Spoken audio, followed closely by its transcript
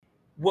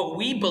what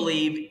we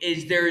believe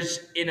is there's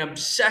an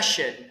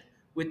obsession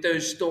with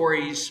those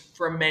stories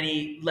from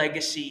many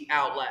legacy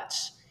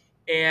outlets.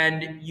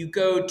 And you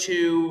go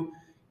to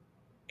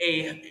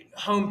a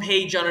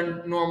homepage on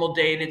a normal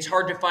day, and it's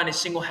hard to find a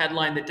single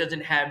headline that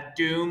doesn't have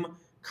doom,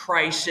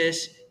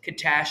 crisis,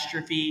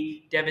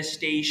 catastrophe,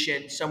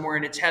 devastation somewhere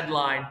in its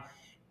headline.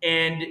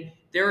 And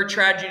there are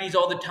tragedies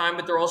all the time,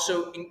 but there are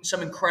also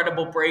some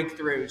incredible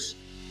breakthroughs.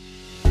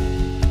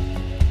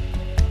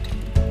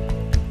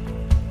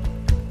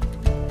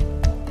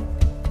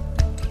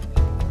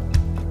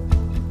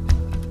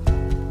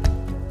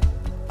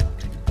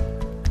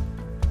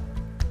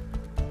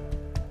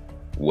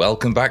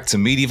 Welcome back to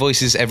Media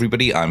Voices,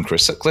 everybody. I'm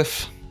Chris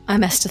Sutcliffe.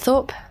 I'm Esther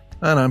Thorpe.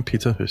 And I'm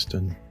Peter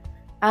Houston.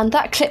 And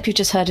that clip you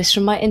just heard is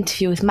from my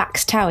interview with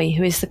Max Towie,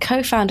 who is the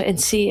co-founder and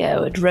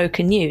CEO at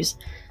Roka News.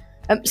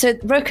 So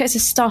Roka is a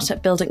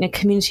startup building a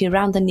community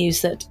around the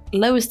news that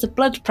lowers the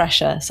blood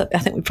pressure. So I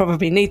think we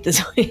probably need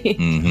this week.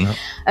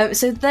 Mm-hmm.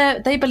 So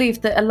they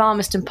believe that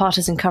alarmist and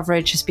partisan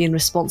coverage has been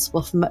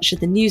responsible for much of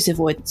the news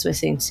avoidance we're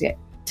seeing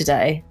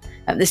today.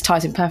 This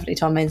ties in perfectly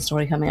to our main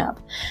story coming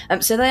up.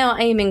 So they are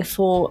aiming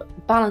for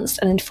balanced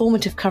and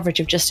informative coverage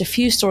of just a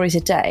few stories a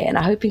day and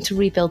are hoping to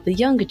rebuild the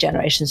younger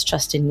generation's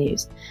trust in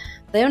news.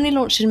 They only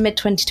launched in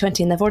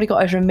mid-2020 and they've already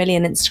got over 1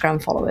 million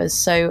Instagram followers.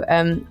 So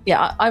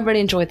I really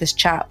enjoyed this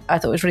chat. I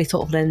thought it was really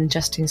thoughtful and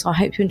interesting. So I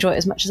hope you enjoy it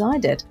as much as I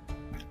did.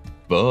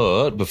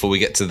 But before we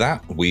get to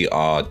that, we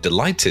are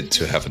delighted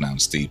to have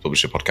announced the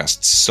Publisher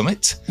Podcast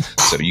Summit.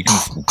 So you can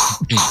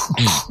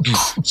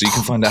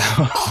find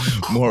out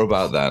more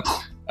about that.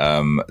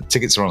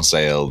 Tickets are on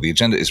sale. The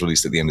agenda is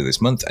released at the end of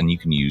this month, and you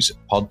can use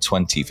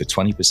POD20 for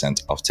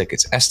 20% off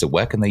tickets. Esther,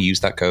 where can they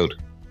use that code?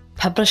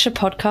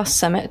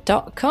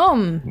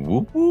 publisherpodcastsummit.com.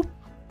 Whoop, whoop.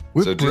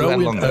 We're So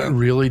brilliant at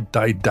really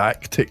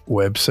didactic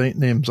website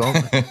names,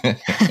 aren't we?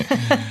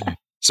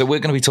 So we're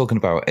going to be talking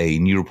about a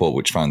new report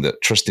which found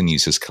that trust in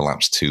news has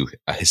collapsed to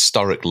a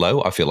historic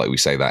low. I feel like we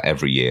say that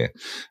every year.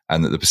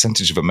 And that the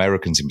percentage of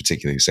Americans in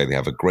particular who say they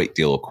have a great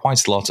deal or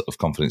quite a lot of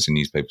confidence in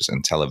newspapers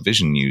and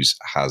television news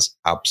has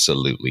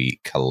absolutely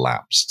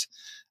collapsed.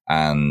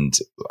 And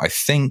I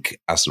think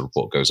as the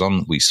report goes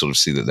on, we sort of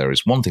see that there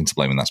is one thing to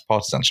blame, and that's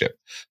partisanship.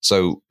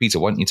 So, Peter,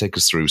 why don't you take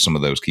us through some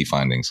of those key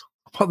findings?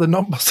 Well, the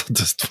numbers are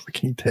just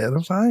fucking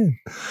terrifying.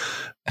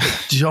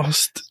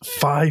 Just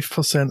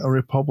 5% of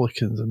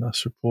Republicans in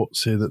this report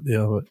say that they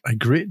have a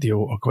great deal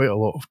or quite a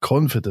lot of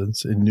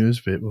confidence in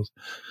newspapers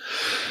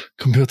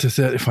compared to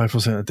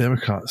 35% of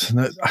Democrats.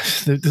 And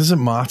it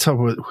doesn't matter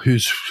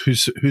who's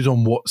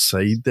on what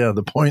side there.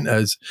 The point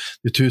is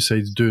the two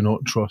sides do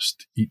not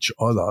trust each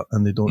other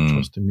and they don't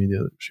trust the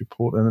media that's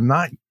reporting. And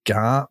that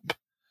gap,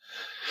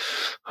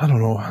 I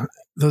don't know,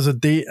 there's a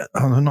date,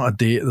 not a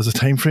date, there's a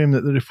time frame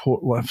that the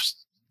report lifts.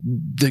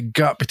 The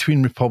gap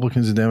between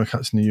Republicans and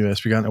Democrats in the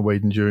US began to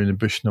widen during the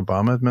Bush and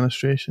Obama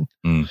administration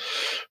and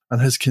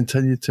has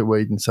continued to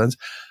widen since.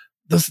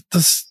 There's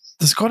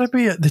got to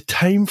be the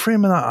time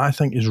frame of that, I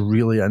think, is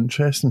really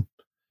interesting.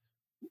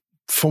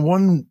 For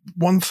one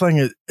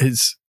thing,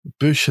 is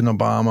Bush and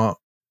Obama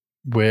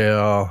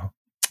were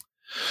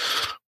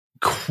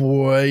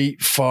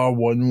quite far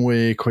one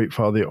way, quite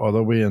far the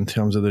other way in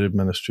terms of their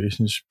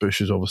administrations.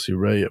 Bush is obviously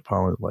right,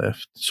 Obama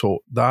left. So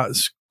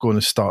that's going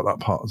to start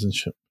that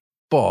partisanship.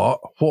 But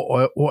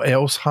what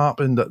else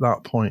happened at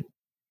that point?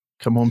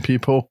 Come on,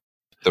 people.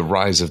 The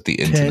rise of the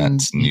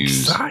internet news.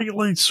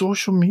 Exactly,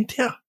 social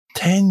media.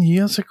 10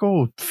 years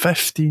ago,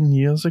 15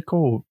 years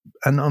ago,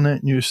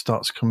 internet news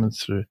starts coming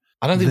through.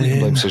 I don't think we can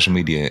blame social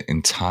media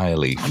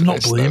entirely for I'm not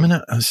this, blaming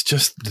it. It's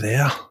just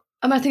there.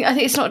 I think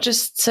it's not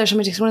just social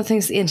media. Because one of the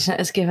things the internet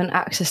has given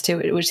access to,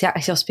 which the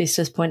Axios piece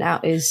does point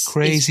out, is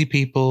crazy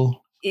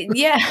people.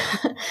 Yeah,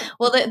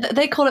 well,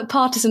 they call it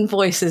partisan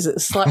voices.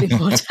 It's slightly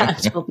more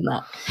tangible than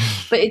that.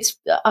 But I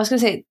was going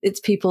to say, it's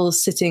people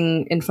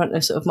sitting in front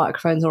of sort of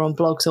microphones or on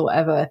blogs or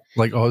whatever,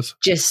 like us.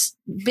 Just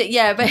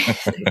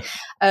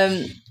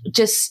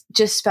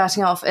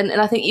spouting off, and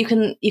I think you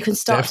can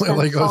start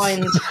definitely to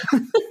find.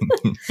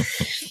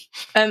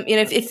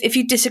 If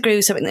you disagree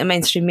with something that a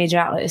mainstream media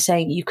outlet is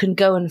saying, you can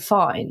go and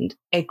find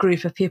a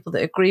group of people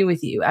that agree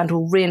with you and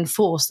will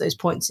reinforce those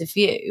points of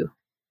view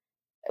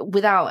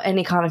without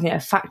any kind of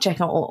fact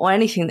checking or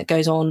anything that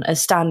goes on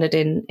as standard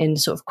in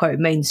sort of quote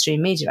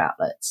mainstream media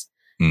outlets.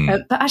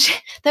 But actually,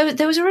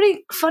 there was a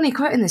really funny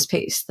quote in this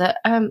piece that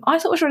I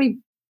thought was really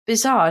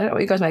bizarre. I don't know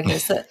what you guys make of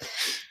this. That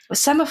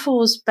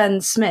Semaphores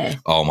Ben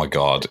Smith. Oh my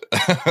god!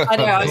 I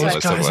know. I was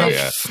like,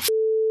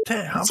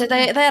 so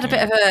they had a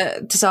bit of a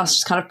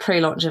disastrous kind of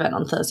pre-launch event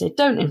on Thursday.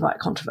 Don't invite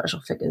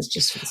controversial figures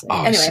just for the sake.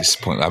 Anyway,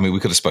 I mean,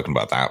 we could have spoken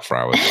about that for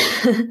hours.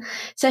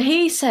 So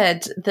he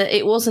said that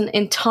it wasn't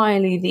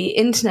entirely the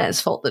internet's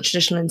fault that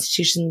traditional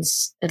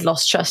institutions had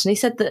lost trust. And he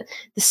said that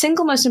the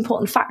single most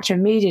important factor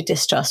in media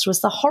distrust was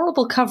the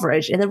horrible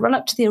coverage in the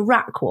run-up to the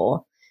Iraq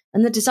War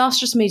and the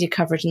disastrous media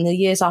coverage in the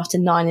years after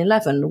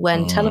 9/11,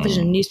 when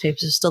television and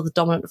newspapers were still the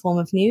dominant form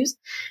of news.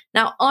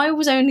 Now, I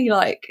was only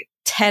like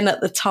 10 at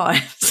the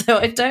time, so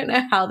I don't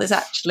know how this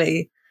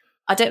actually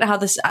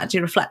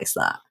reflects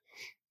that.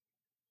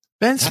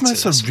 Ben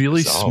Smith's a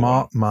really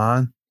smart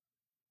man.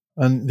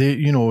 And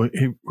he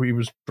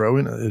was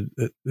brilliant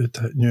at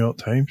the New York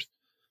Times.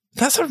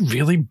 That's a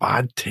really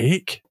bad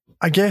take.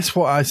 I guess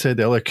what I said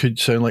earlier could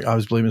sound like I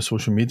was blaming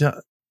social media.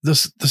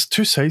 There's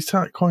two sides to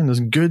that coin. There's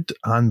good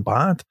and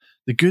bad.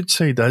 The good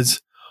side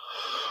is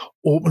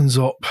opens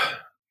up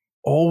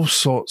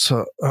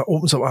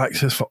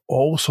access for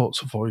all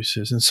sorts of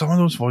voices, and some of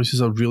those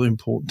voices are really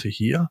important to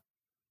hear.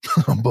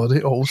 But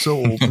it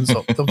also opens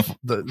up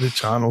the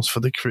channels for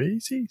the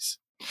crazies,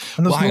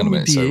 and there's no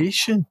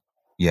mediation.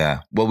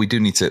 Yeah, well, we do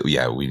need to.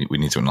 Yeah, we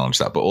need to acknowledge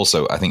that. But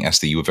also, I think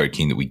Esther, you were very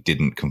keen that we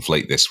didn't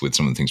conflate this with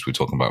some of the things we were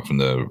talking about from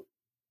the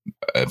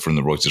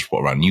Reuters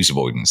report around news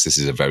avoidance. This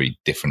is a very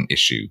different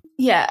issue.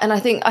 Yeah, and I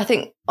think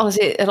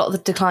honestly, a lot of the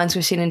declines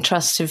we've seen in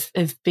trust have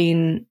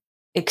been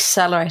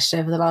accelerated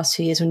over the last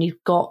 2 years when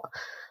you've got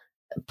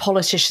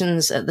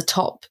politicians at the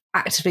top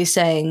actively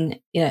saying,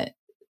 you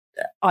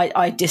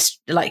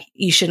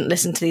shouldn't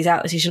listen to these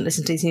outlets, you shouldn't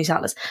listen to these news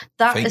outlets.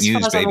 That, fake as news,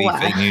 far as baby, I'm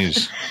aware, fake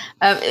news.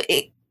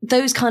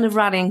 Those kind of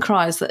rallying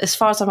cries that, as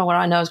far as I'm aware,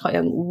 I know I was quite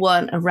young,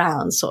 weren't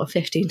around sort of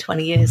 15,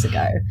 20 years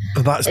ago.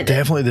 But that's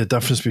definitely the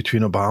difference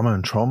between Obama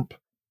and Trump.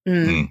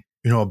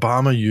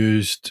 Obama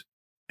used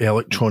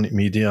electronic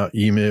media,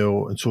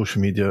 email and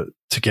social media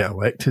to get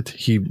elected.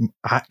 He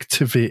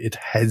activated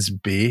his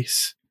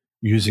base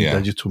using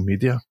digital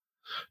media.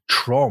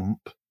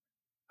 Trump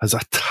has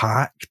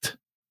attacked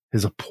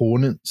his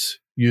opponents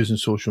using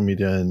social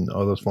media and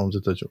other forms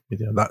of digital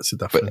media. That's the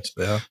difference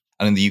there.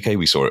 And in the UK,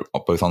 we saw it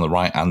both on the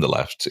right and the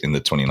left in the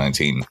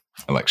 2019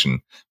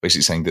 election,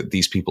 basically saying that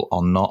these people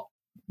are not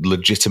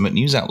legitimate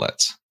news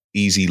outlets.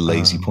 Easy,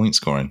 lazy point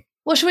scoring.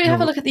 Well, should we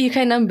have a look at the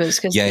UK numbers?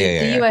 Because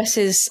the US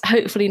is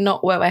hopefully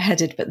not where we're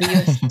headed, but the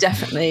US is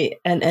definitely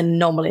an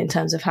anomaly in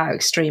terms of how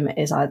extreme it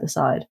is either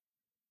side.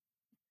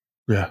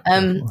 Yeah.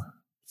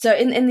 So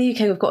in the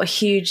UK, we've got a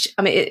huge,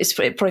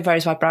 it probably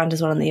varies by brand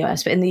as well in the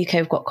US, but in the UK,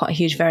 we've got quite a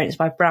huge variance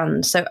by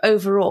brand. So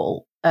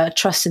overall,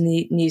 trust in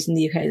the news in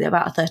the UK,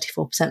 about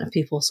 34% of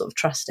people sort of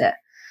trust it.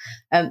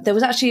 There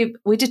was actually,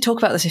 we did talk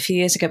about this a few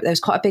years ago, but there was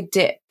quite a big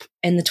dip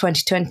in the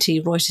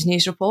 2020 Reuters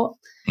news report.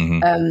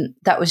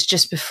 That was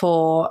just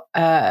before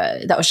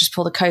the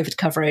COVID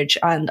coverage,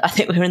 and I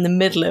think we were in the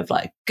middle of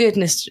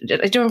goodness. Do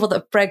you remember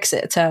the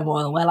Brexit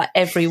turmoil where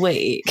every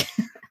week,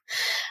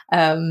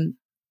 all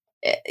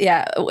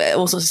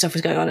sorts of stuff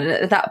was going on, and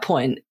at that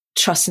point,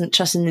 trust in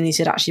the news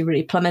had actually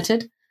really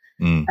plummeted.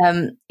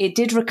 It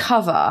did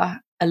recover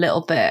a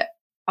little bit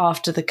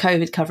after the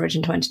COVID coverage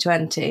in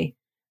 2020.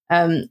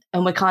 And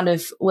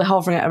we're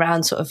hovering at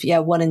around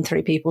 1 in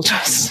 3 people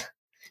trust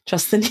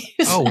the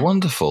news. Oh,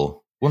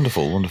 wonderful.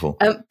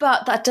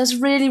 But that does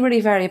really,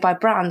 really vary by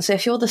brand. So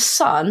if you're the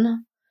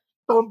Sun,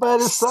 don't buy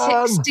the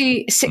Sun.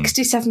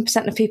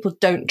 67% of people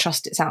don't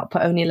trust its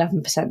output, only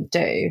 11%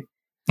 do.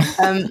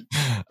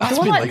 That's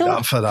been like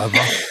that forever.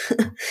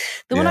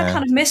 The one I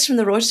kind of missed from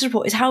the Reuters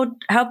report is how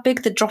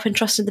big the drop in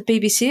trust in the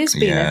BBC has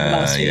been over the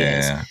last few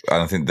years.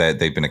 I think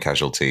they've been a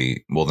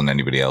casualty more than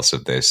anybody else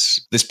of this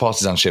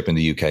partisanship in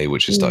the UK,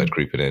 which has started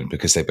creeping in,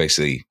 because they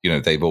basically,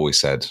 they've always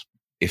said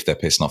if they're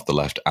pissing off the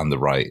left and the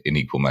right in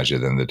equal measure,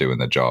 then they're doing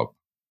their job.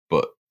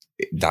 But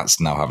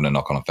that's now having a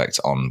knock-on effect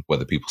on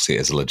whether people see it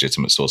as a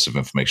legitimate source of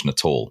information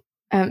at all.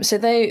 So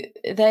they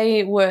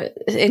were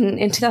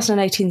in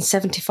 2018,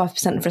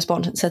 75% of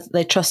respondents said that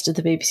they trusted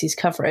the BBC's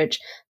coverage.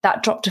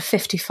 That dropped to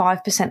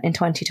 55% in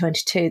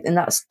 2022, and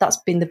that's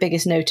been the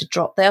biggest noted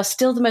drop. They are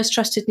still the most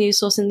trusted news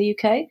source in the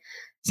UK.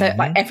 So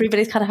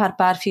everybody's kind of had a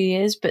bad few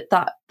years, but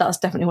that's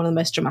definitely one of the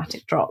most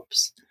dramatic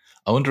drops.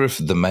 I wonder if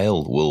the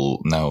Mail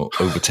will now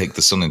overtake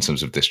the Sun in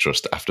terms of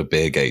distrust after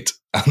Beergate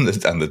and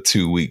the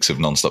 2 weeks of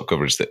non-stop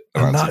coverage that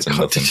amounted to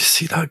nothing. Did you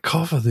see that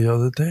cover the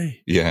other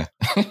day? Yeah.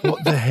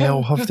 What the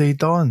hell have they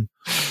done?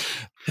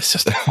 It's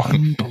just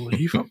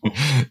unbelievable.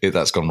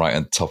 That's gone right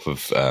on top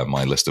of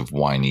my list of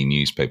whiny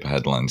newspaper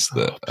headlines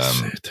that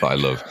I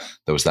love.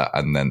 There was that,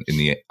 and then in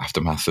the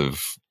aftermath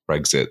of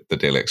Brexit, the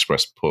Daily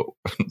Express put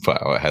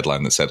out a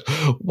headline that said,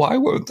 "Why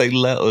won't they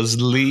let us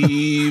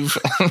leave?"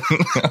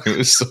 It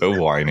was so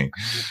whiny.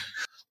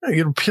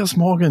 Piers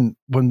Morgan,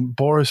 when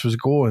Boris was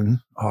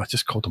going, I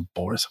just called him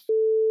Boris.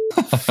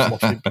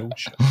 Fluffy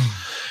bullshit.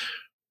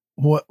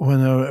 When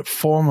a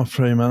former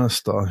Prime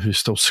Minister who's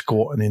still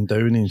squatting in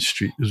Downing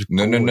Street was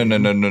no.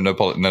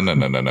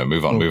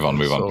 Move on.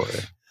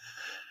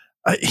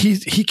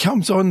 He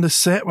comes on the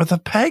set with a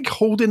pig,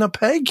 holding a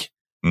pig.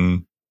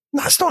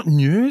 That's not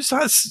news.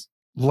 That's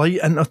light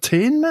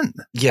entertainment.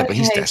 Yeah, but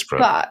he's desperate.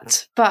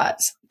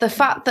 But the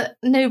fact that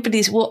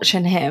nobody's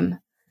watching him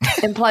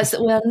implies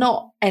that we are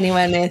not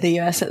anywhere near the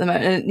US at the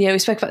moment. And we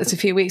spoke about this a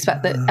few weeks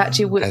back. That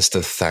actually,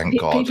 Esther, thank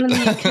God, people in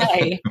the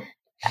UK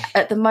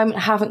at the moment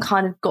haven't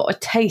kind of got a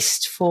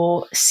taste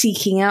for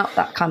seeking out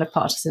that kind of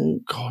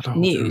partisan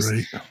news.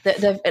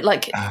 They're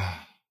like,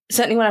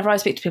 certainly whenever I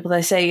speak to people,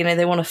 they say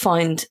they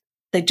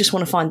just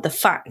want to find the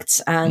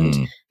facts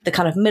and the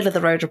kind of middle of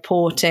the road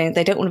reporting.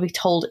 They don't want to be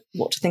told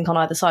what to think on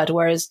either side.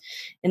 Whereas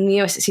in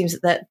the US, it seems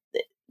that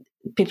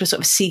people are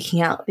sort of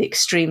seeking out the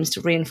extremes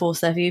to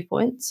reinforce their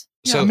viewpoints.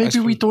 Yeah, maybe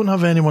we don't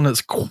have anyone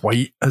that's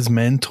quite as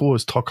mental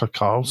as Tucker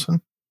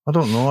Carlson. I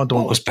don't know.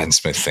 What was Ben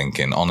Smith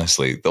thinking?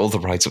 Honestly, all the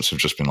write-ups have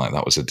just been like,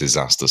 that was a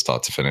disaster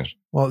start to finish.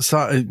 Well,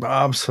 it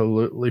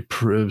absolutely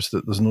proves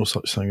that there's no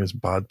such thing as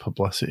bad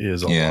publicity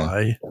as a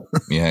lie.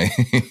 Yeah.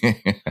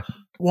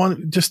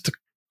 Just a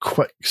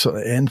quick sort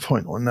of end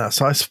point on that.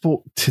 So I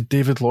spoke to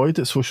David Lloyd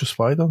at Social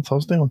Spider on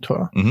Thursday on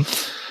Twitter. Mm-hmm.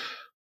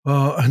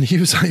 And he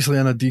was actually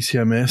in a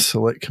DCMS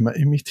select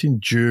committee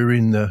meeting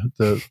during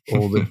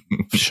all the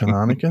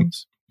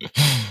shenanigans.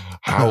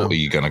 How are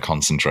you going to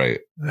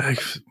concentrate? It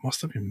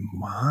must have been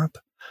mad.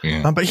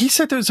 Yeah. But he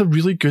said it was a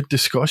really good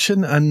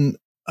discussion, and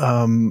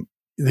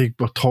they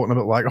were talking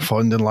about lack of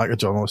funding, lack of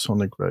journalists on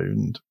the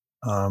ground.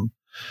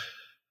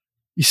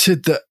 He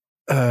said that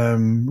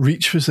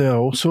Reach was there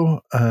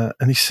also,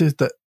 and he said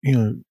that, you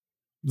know,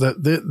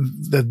 that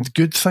the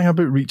good thing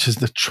about Reach is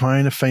they're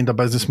trying to find a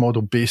business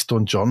model based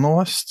on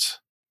journalists.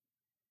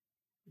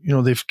 You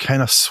know, they've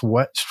kind of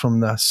switched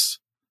from this,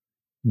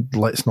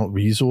 let's not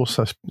resource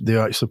us.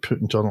 They're actually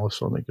putting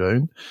journalists on the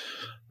ground.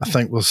 I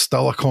think there's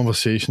still a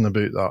conversation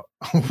about that,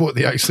 what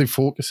they're actually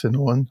focusing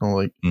on.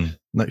 Like,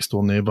 next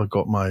door neighbour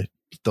got my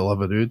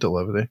delivery.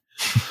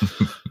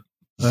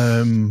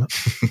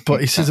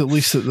 But he says at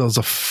least that there's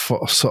a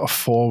sort of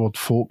forward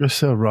focus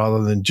there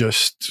rather than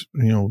just,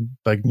 you know,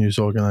 big news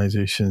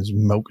organisations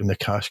milking the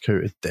cash cow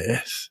to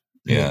death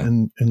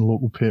in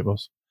local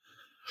papers.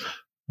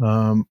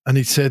 And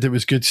he said it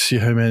was good to see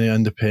how many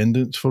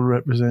independents were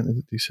represented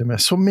at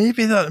DCMS. So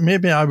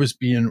maybe I was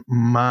being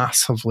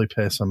massively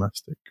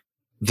pessimistic.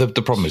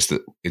 The problem is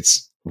that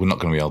we're not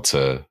going to be able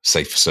to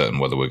say for certain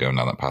whether we're going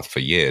down that path for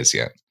years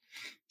yet.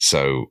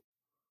 So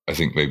I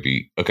think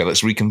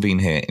let's reconvene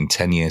here in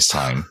 10 years'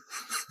 time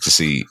to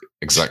see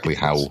exactly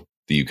how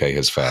the UK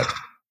has fared.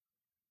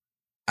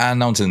 And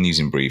now to the news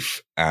in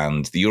brief.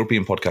 And the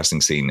European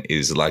podcasting scene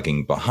is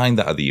lagging behind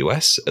that of the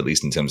US, at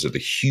least in terms of the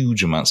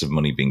huge amounts of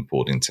money being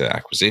poured into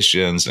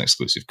acquisitions and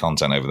exclusive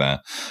content over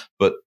there.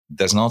 But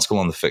there's an article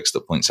on The Fix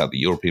that points out that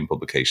European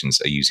publications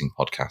are using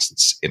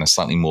podcasts in a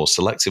slightly more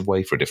selective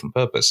way for a different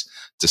purpose,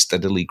 to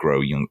steadily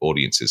grow young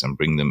audiences and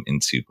bring them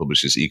into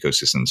publishers'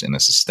 ecosystems in a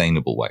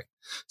sustainable way.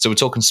 So we're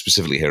talking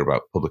specifically here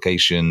about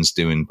publications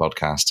doing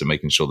podcasts and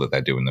making sure that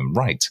they're doing them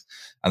right.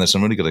 And there's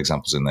some really good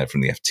examples in there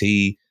from the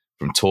FT,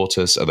 from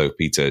Tortoise, although,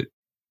 Peter,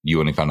 you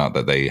only found out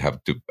that they have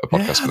a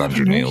podcast with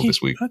Andrew Neil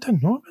this week. I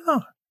didn't know about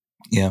that.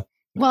 Yeah.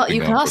 Well,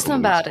 you can ask them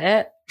about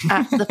it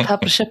at the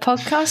Publisher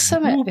Podcast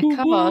Summit,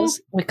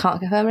 because we can't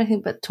confirm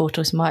anything, but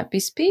Tortoise might be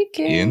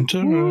speaking.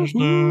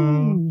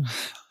 Interesting.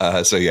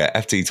 So yeah,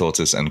 FT,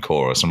 Tortoise, and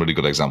Quora, some really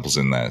good examples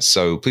in there.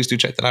 So please do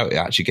check that out. It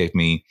actually gave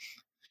me,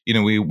 you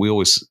know, we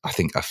always,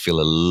 I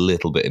feel a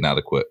little bit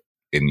inadequate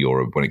in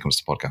Europe when it comes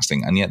to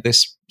podcasting, and yet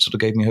this sort of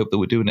gave me hope that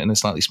we're doing it in a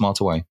slightly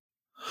smarter way.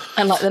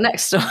 And like the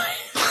next story.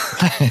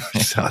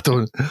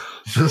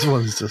 This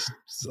one's just...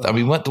 I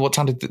mean, what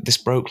time did this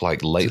broke?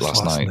 Like late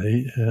last night?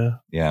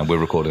 Yeah, we're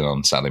recording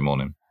on Saturday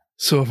morning.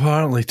 So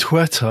apparently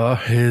Twitter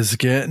is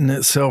getting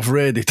itself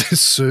ready to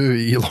sue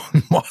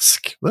Elon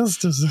Musk. That's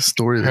just a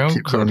story that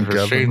keeps on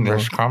giving.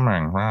 This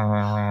coming.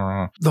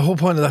 The whole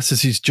point of this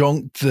is he's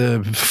junked the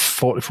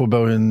 $44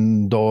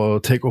 billion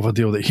takeover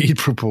deal that he'd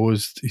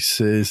proposed. He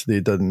says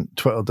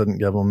Twitter didn't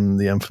give him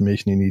the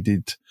information he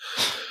needed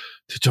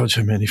to judge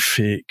how many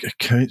fake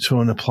accounts were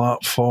on the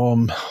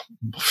platform.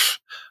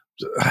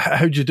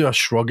 How do you do a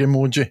shrug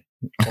emoji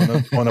on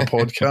a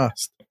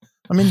podcast?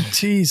 I mean,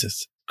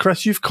 Jesus.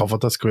 Chris, you've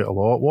covered this quite a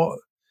lot. What?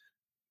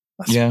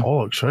 That's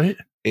bollocks, right?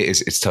 It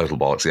is. It's total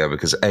bollocks, yeah,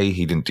 because A,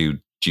 he didn't do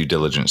due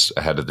diligence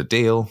ahead of the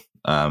deal.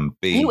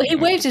 B, he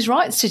waived his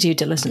rights to due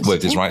diligence.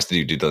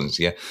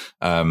 Yeah.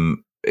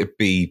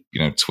 B,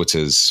 you know,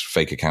 Twitter's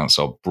fake accounts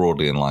are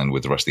broadly in line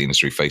with the rest of the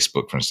industry.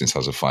 Facebook, for instance,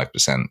 has a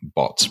 5%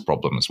 bot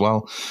problem as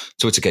well.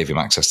 Twitter gave him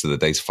access to the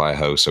Datafire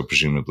host, so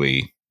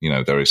presumably, you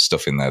know, there is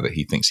stuff in there that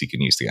he thinks he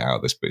can use to get out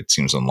of this, but it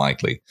seems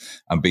unlikely.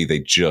 And B,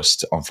 they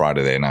just, on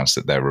Friday, they announced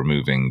that they're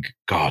removing,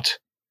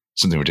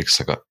 something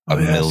ridiculous, like a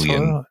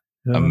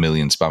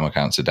million spam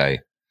accounts a day.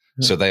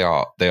 Yeah. So they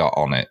are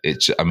on it.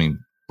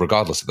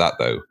 Regardless of that,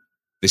 though,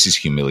 this is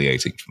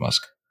humiliating for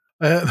Musk.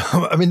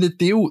 I mean,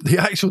 the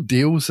actual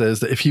deal says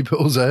that if he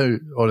pulls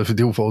out, or if the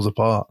deal falls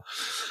apart,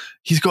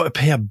 he's got to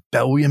pay £1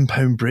 billion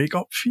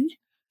breakup fee.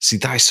 See,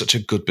 that is such a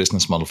good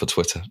business model for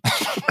Twitter.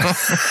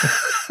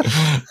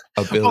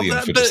 $1 billion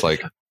for just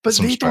like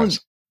some spreads.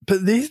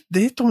 But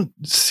they don't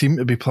seem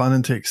to be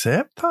planning to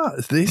accept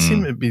that. They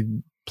seem to be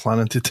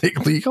planning to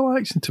take legal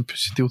action to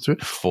push the deal through.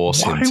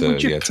 Force him to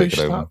take it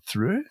over. That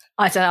through?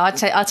 I don't know. I'd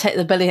take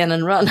the $1 billion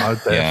and run. I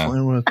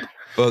definitely would.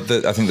 But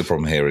I think the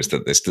problem here is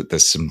that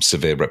there's some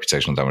severe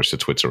reputational damage to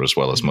Twitter as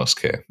well as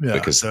Musk here,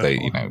 because definitely.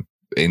 They, you know,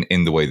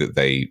 in the way that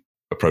they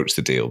approached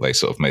the deal, they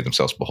sort of made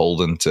themselves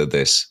beholden to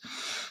this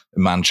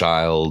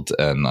man-child,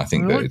 and I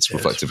think that it's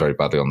reflected very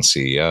badly on the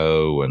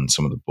CEO and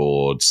some of the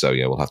board. So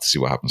yeah, we'll have to see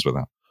what happens with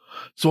that.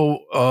 So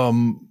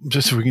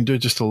just if we can do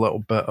just a little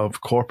bit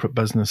of corporate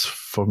business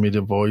for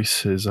Media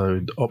Voices, I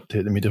would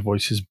update the Media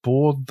Voices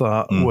board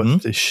that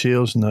with the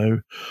shares now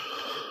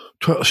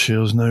Twitter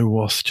shares now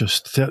worth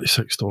just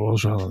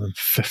 $36 rather than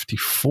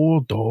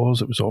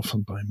 $54. It was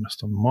offered by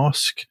Mr.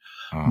 Musk.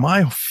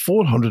 My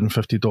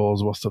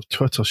 $450 worth of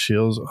Twitter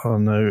shares are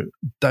now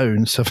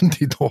down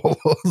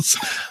 $70.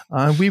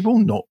 And we will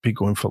not be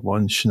going for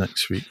lunch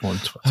next week on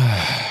Twitter.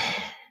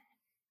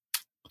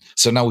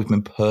 So now we've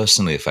been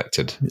personally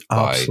affected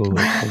by Elon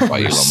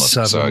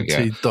Musk. So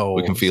again,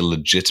 we can feel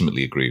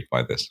legitimately aggrieved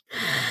by this.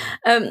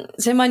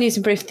 So my news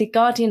in brief, The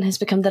Guardian has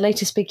become the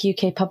latest big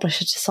UK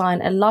publisher to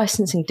sign a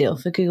licensing deal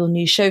for Google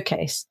News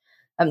Showcase.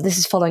 This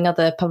is following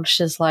other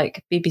publishers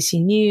like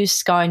BBC News,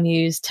 Sky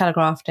News,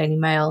 Telegraph, Daily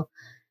Mail.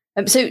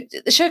 So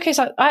the Showcase,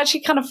 I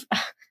actually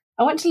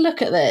I went to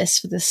look at this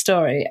for this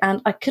story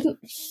and I couldn't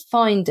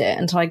find it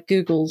until I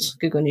Googled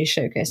Google News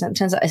Showcase. And it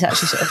turns out it's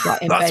actually sort of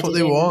like embedded That's what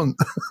they want.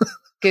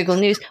 Google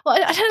News. Well,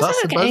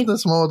 That's the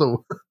business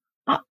model.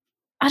 I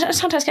don't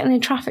understand how it's getting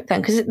any traffic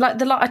then, because I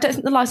don't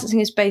think the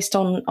licensing is based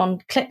on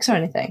clicks or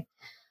anything.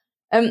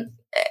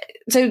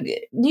 So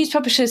news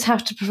publishers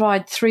have to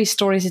provide 3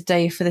 stories a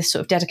day for this sort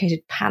of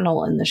dedicated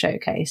panel in the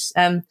Showcase.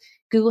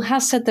 Google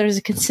has said there is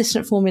a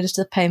consistent formula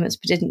to the payments,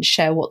 but didn't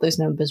share what those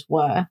numbers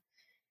were.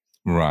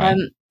 Right.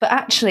 But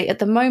actually, at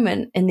the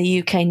moment in the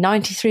UK,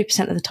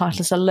 93% of the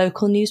titles are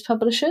local news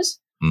publishers.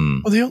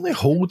 Well, the only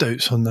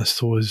holdouts on this,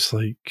 though, is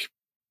like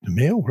the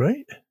Mail,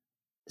 right?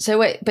 So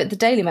wait, but the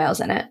Daily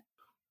Mail's in it?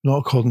 Not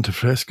according to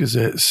Press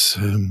Gazette's.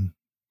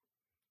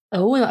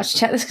 Oh, we'll have to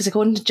check this because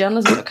according to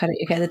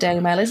journalism.co.uk, the Daily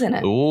Mail is in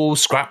it. Oh,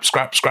 scrap.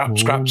 Okay.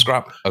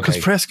 Because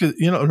Press Gazette,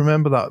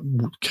 remember that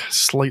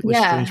slightly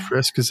strange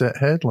Press Gazette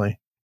headline?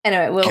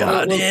 Anyway,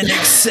 we'll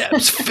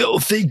accepts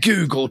filthy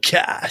Google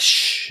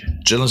cash.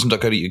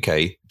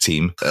 Journalism.co.uk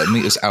team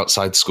meet us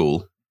outside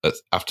school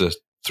after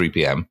 3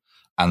 p.m.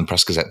 and the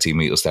Press Gazette team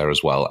meet us there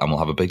as well, and we'll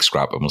have a big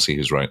scrap and we'll see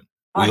who's right.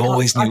 We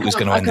always knew it was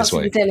going to end this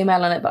way. I can't see the Daily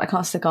Mail in it, but I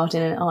can't see the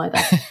Guardian in it either.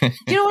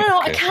 Do you know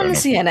what I can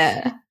see in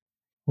it?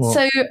 What?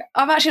 So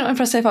I'm actually not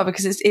impressed so far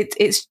because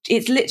it's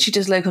literally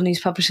just local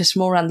news publishers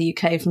from all around the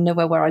UK, from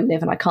nowhere where I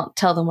live, and I can't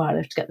tell them where I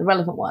live to get the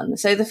relevant one.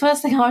 So the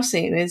first thing I've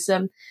seen is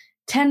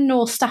 10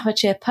 North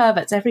Staffordshire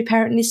perverts every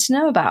parent needs to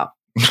know about.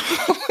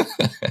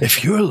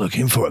 If you're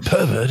looking for a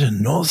pervert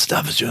in North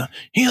Staffordshire,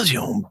 here's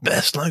your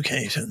best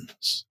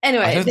locations.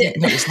 Anyway, I don't think,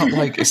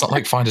 it's not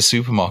like find a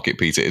supermarket,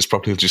 Peter. It's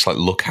probably just like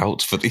look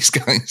out for these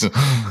guys.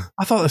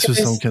 I thought this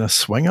was some kind of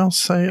swinger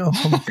site or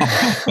something.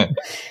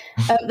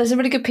 There's a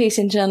really good piece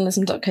in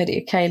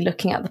journalism.co.uk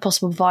looking at the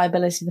possible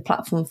viability of the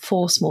platform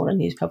for smaller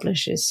news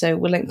publishers. So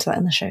we'll link to that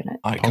in the show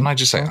notes. Can I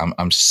just say,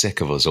 I'm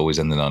sick of us always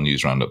ending our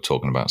news roundup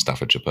talking about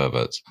Staffordshire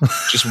perverts.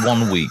 Just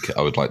 1 week,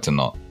 I would like to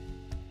not.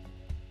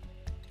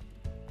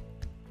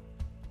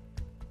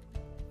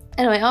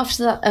 Anyway,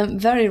 after that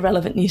very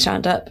relevant news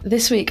roundup,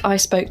 this week I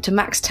spoke to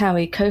Max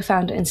Towie,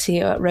 co-founder and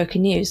CEO at Roku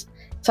News.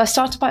 So I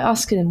started by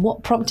asking him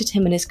what prompted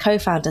him and his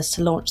co-founders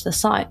to launch the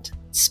site.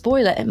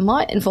 Spoiler, it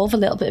might involve a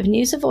little bit of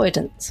news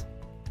avoidance.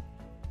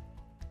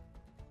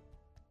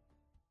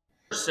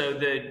 So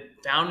the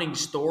founding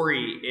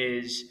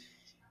story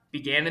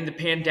began in the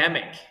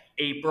pandemic,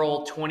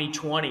 April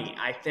 2020.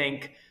 I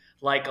think,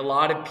 like a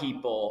lot of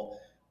people,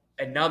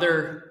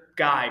 another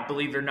guy,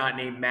 believe it or not,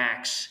 named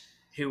Max,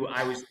 who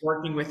I was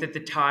working with at the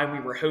time,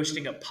 we were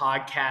hosting a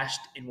podcast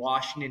in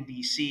Washington,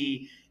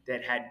 D.C.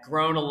 that had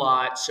grown a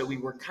lot. So we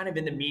were kind of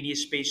in the media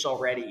space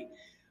already.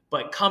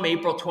 But come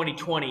April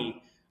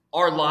 2020,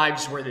 our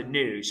lives were the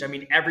news. I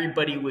mean,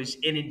 everybody was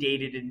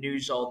inundated in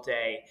news all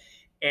day.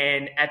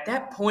 And at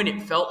that point, it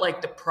felt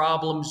like the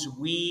problems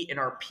we and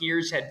our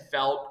peers had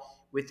felt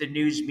with the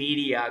news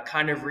media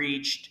kind of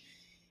reached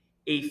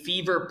a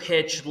fever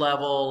pitch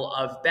level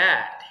of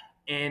bad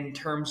in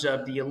terms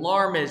of the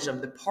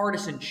alarmism, the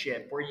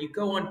partisanship, where you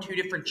go on 2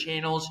 different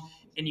channels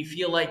and you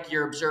feel like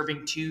you're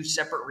observing 2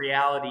 separate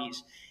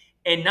realities.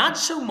 And not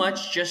so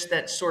much just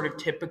that sort of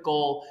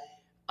typical,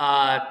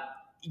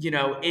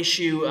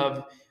 issue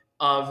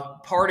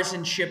of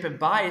partisanship and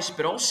bias,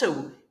 but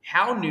also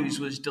how news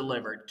was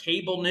delivered,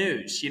 cable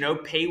news,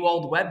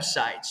 paywalled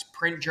websites,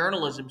 print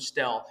journalism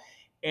still.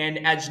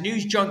 And as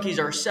news junkies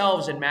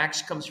ourselves, and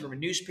Max comes from a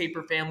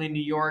newspaper family in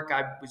New York.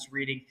 I was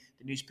reading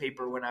the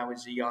newspaper when I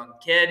was a young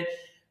kid.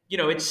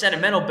 It's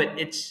sentimental, but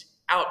it's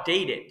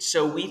outdated.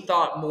 So we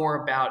thought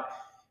more about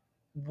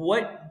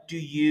what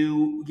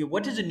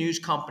does a news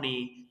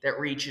company that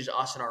reaches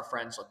us and our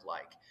friends look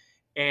like?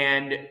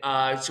 And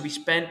so we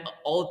spent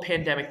all the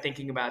pandemic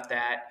thinking about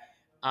that.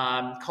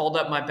 Called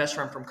up my best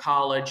friend from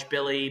college,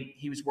 Billy.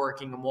 He was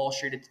working on Wall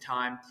Street at the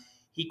time.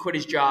 He quit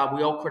his job.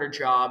 We all quit our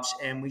jobs,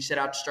 and we set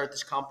out to start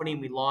this company.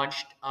 And we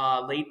launched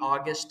late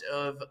August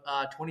of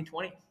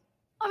 2020.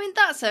 I mean,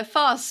 that's a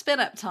fast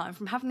spin-up time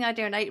from having the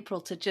idea in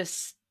April to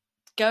just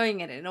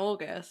going in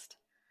August.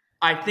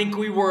 I think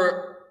we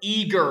were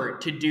eager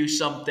to do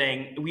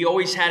something. We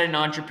always had an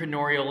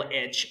entrepreneurial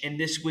itch, and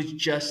this was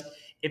just,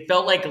 it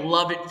felt like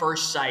love at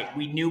first sight.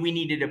 We knew we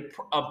needed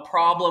a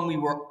problem we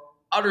were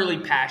utterly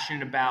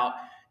passionate about,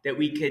 that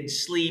we could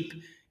sleep,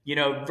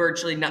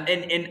 virtually not.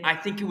 And I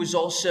think it was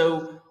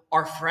also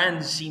our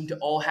friends seemed to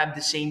all have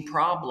the same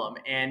problem.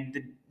 And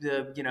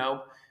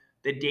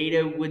The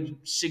data would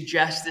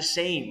suggest the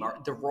same.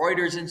 The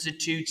Reuters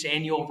Institute's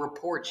annual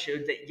report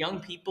showed that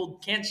young people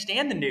can't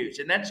stand the news,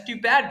 and that's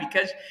too bad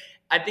because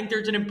I think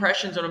there's an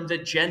impression on them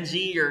that Gen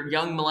Z or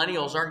young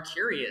millennials aren't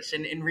curious,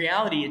 and in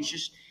reality, it's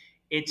just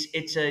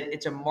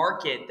it's a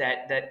market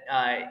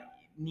that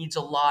needs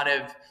a lot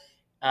of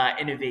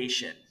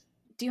innovation.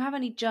 Do you have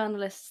any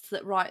journalists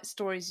that write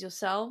stories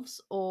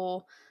yourselves,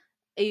 or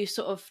are you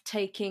sort of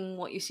taking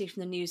what you see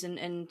from the news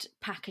and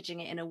packaging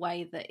it in a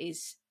way that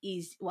is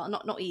easy? Well,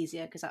 not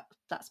easier because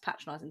that's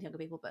patronising to younger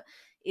people, but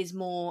is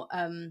more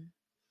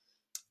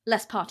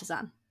less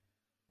partisan.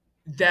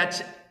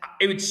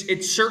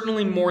 It's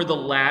certainly more the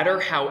latter.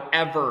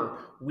 However,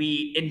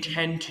 we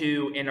intend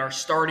to and are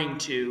starting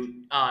to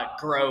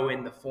grow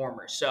in the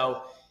former.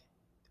 So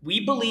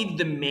we believe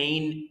the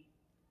main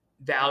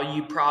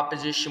value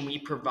proposition we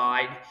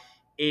provide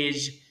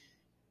is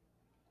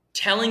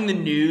telling the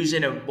news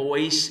in a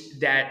voice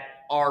that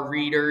our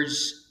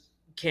readers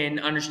can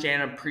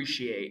understand and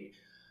appreciate.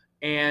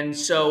 And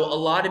so a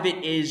lot of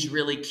it is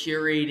really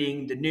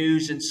curating the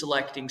news and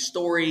selecting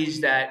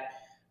stories that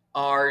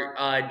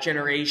our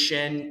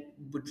generation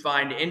would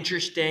find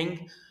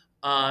interesting.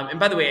 And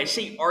by the way, I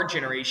say our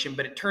generation,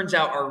 but it turns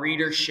out our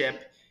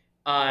readership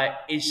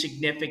is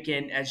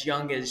significant, as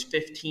young as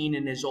 15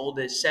 and as old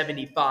as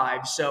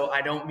 75. So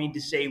I don't mean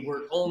to say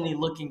we're only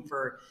looking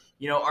for,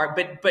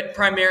 but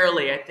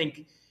primarily I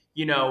think,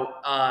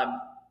 a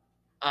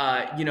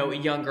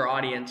younger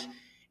audience.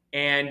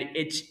 And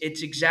it's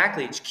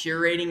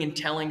curating and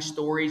telling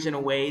stories in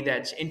a way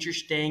that's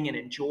interesting and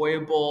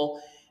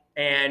enjoyable.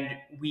 And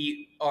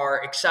we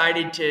are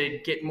excited to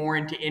get more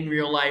into in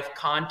real life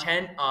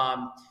content.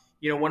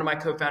 One of my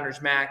co-founders,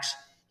 Max,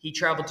 he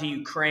traveled to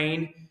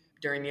Ukraine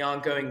during the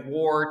ongoing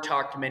war,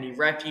 talked to many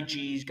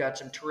refugees, got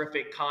some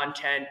terrific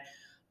content,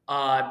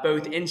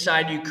 both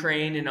inside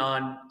Ukraine and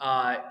on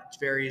its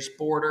various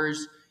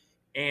borders.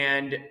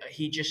 And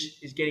he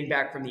just is getting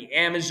back from the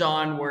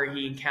Amazon, where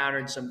he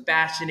encountered some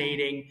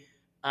fascinating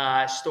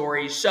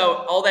stories.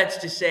 So all that's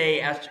to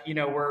say, as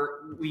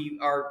we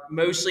are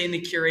mostly in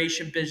the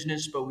curation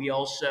business, but we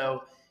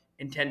also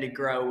intend to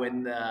grow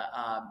in the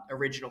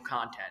original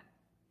content.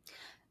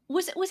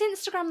 Was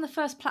Instagram the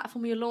first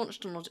platform you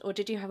launched on, or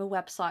did you have a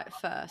website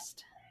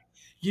first?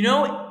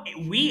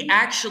 We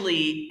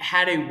actually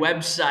had a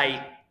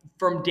website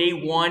from day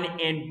one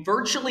and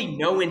virtually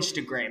no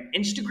Instagram.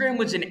 Instagram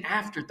was an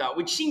afterthought,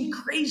 which seemed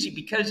crazy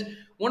because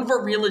one of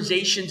our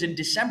realizations in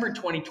December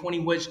 2020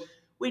 was,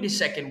 wait a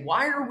second,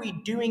 why are we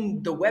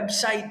doing the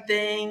website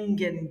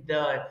thing and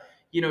the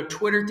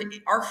Twitter thing?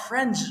 Our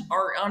friends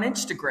are on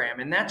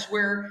Instagram, and that's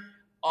where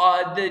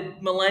the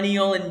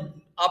millennial and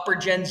upper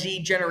Gen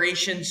Z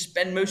generations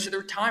spend most of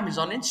their time, is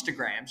on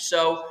Instagram.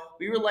 So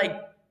we were like,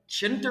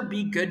 shouldn't there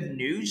be good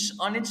news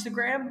on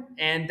Instagram?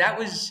 And that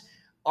was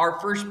our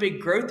first big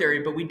growth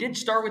area, but we did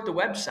start with the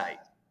website.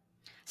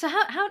 So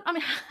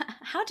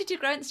how did you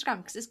grow Instagram?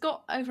 Because it's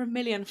got over 1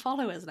 million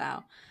followers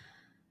now.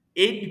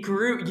 It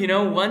grew,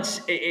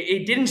 once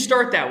it didn't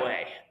start that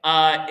way.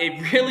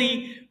 It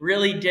really,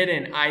 really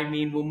didn't. I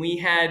mean, when we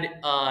had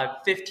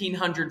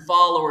 1,500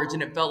 followers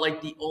and it felt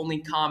like the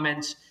only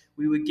comments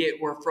we would get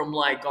were from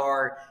like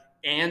our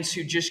aunts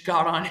who just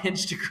got on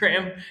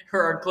Instagram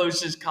or our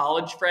closest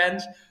college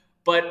friends.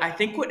 But I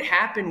think what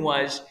happened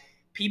was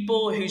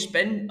people who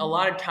spend a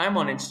lot of time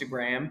on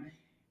Instagram,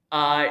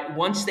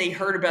 once they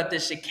heard about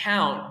this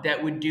account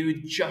that would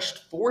do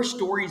just 4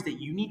 stories that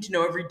you need to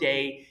know every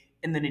day,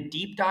 and then a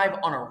deep dive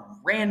on a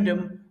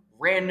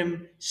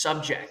random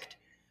subject.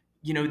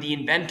 The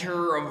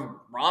inventor of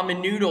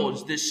ramen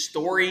noodles, this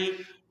story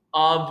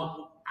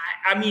of,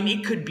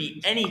 it could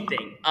be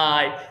anything.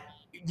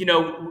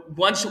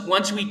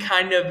 Once we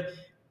kind of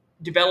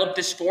developed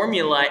this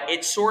formula,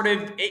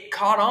 it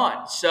caught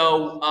on.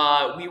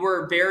 So we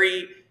were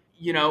very,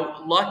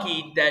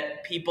 lucky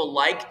that people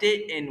liked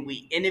it, and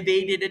we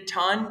innovated a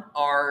ton.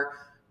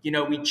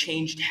 We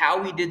changed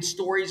how we did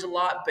stories a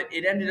lot, but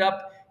it ended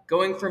up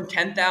going from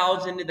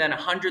 10,000 to then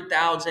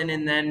 100,000,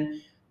 and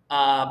then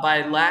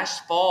by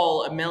last fall,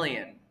 1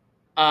 million.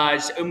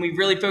 And we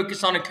really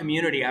focus on a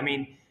community.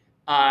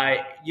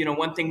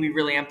 One thing we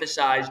really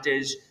emphasized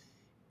is,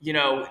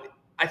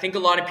 I think a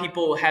lot of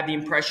people have the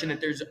impression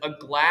that there's a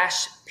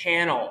glass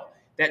panel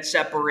that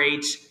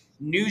separates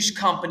news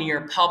company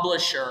or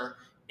publisher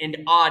and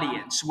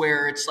audience,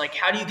 where it's like,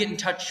 how do you get in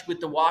touch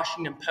with the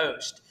Washington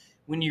Post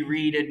when you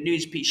read a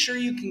news piece? Sure,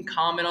 you can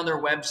comment on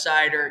their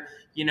website or,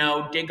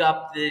 dig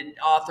up the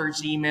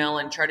author's email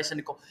and try to send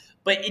a call,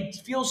 but it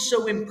feels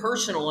so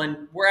impersonal.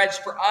 And whereas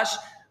for us,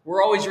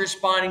 we're always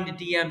responding to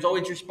DMs,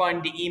 always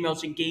responding to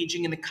emails,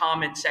 engaging in the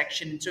comment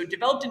section. And so it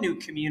developed a new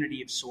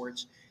community of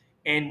sorts.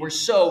 And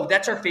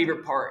that's our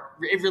favorite part.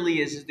 It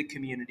really is the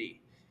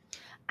community.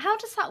 How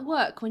does that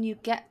work when you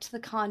get to the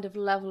kind of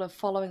level of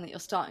following that you're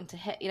starting to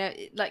hit?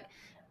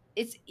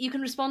 You can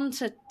respond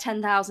to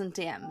 10,000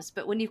 DMs,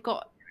 but when you've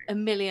got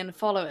 1 million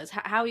followers,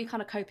 how are you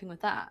kind of coping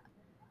with that?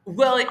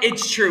 Well,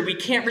 it's true. We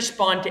can't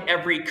respond to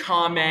every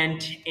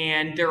comment,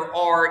 and there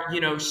are,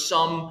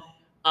 some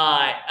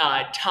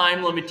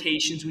time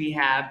limitations we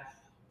have.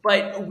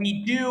 but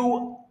we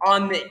do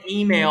on the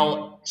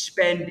email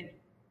spend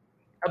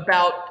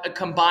about a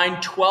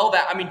combined 12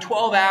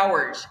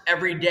 hours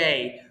every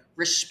day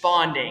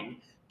responding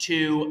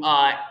to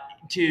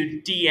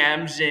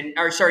DMs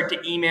to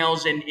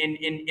emails and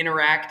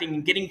interacting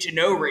and getting to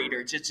know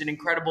readers. It's an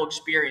incredible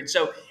experience.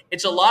 So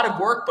it's a lot of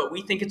work, but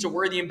we think it's a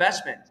worthy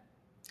investment.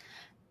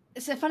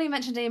 It's so funny you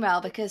mentioned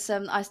email because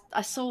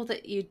I saw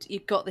that you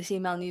got this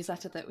email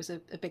newsletter that was a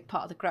big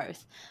part of the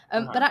growth.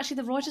 But actually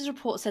the Reuters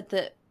report said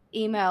that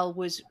email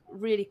was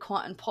really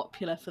quite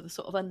unpopular for the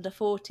sort of under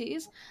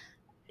 40s.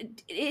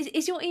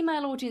 Is your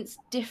email audience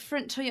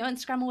different to your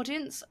Instagram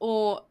audience,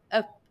 or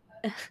are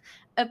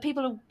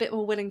people a bit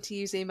more willing to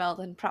use email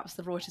than perhaps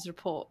the Reuters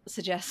report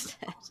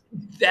suggested?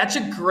 That's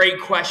a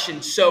great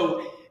question.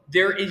 So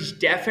there is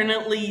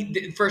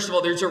definitely, first of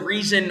all, there's a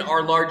reason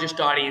our largest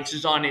audience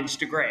is on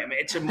Instagram.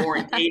 It's a more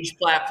engaged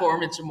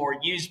platform. It's a more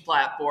used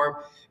platform.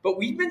 But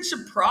we've been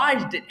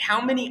surprised at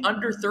how many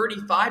under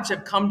 35s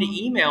have come to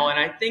email. And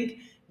I think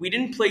we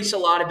didn't place a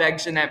lot of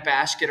eggs in that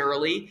basket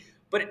early.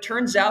 But it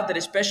turns out that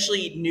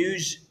especially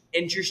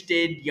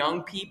news-interested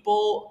young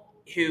people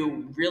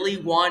who really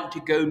want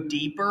to go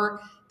deeper,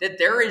 that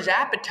there is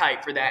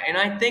appetite for that. And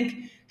I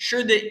think,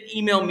 sure, the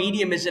email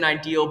medium isn't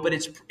ideal, but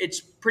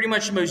it's pretty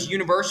much the most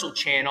universal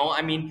channel.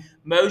 I mean,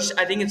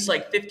 I think it's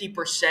like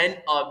 50%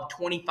 of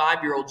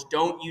 25-year-olds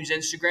don't use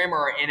Instagram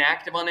or are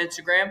inactive on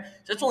Instagram. So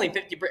that's only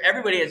 50%.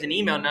 Everybody has an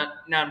email.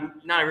 Not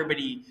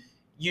everybody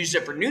uses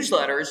it for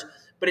newsletters,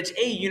 but it's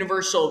A,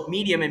 universal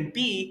medium, and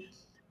B,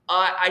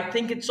 I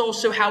think it's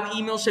also how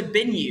emails have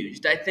been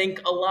used. I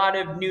think a lot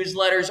of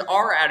newsletters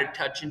are out of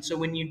touch. And so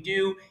when you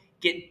do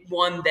get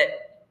one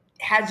that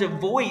has a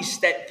voice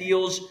that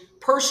feels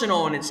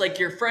personal and it's like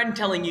your friend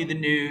telling you the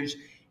news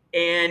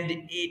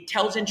and it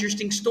tells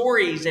interesting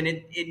stories and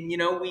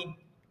we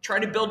try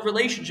to build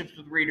relationships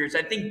with readers,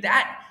 I think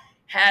that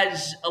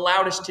has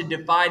allowed us to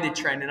defy the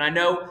trend. And I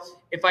know,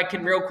 if I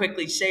can real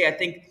quickly say, I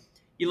think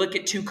you look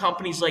at two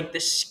companies like The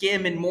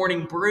Skim and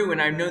Morning Brew,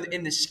 and I know that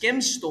in the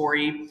Skim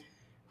story,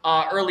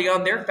 early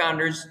on, their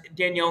founders,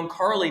 Danielle and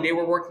Carly, they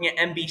were working at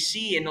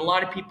NBC, and a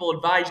lot of people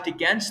advised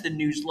against the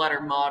newsletter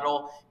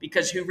model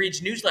because who reads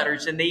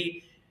newsletters? And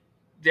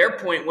their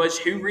point was,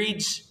 who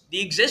reads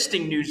the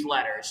existing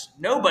newsletters?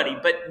 Nobody,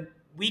 but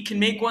we can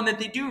make one that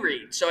they do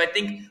read. So I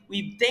think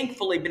we've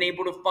thankfully been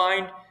able to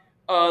find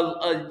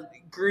a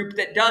group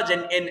that does.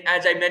 And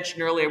as I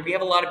mentioned earlier, we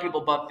have a lot of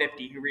people above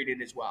 50 who read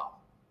it as well.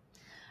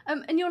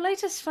 In your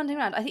latest funding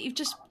round, I think you've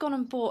just gone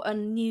and bought a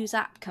news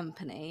app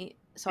company.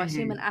 So I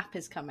assume an app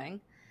is coming.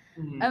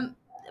 But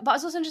I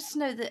was also interested to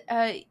know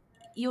that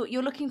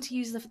you're looking to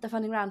use the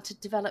funding round to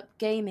develop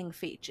gaming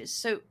features.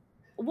 So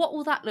what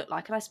will that look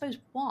like? And I suppose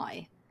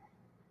why?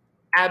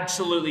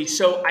 Absolutely.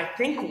 So I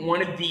think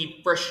one of the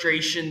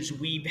frustrations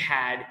we've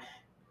had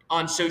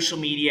on social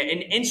media,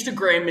 and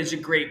Instagram is a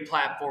great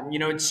platform.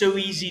 It's so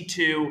easy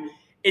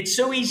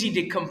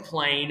to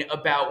complain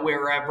about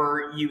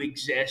wherever you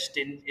exist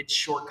and its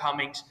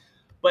shortcomings.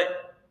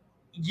 But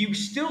you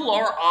still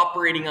are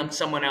operating on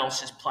someone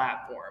else's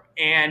platform,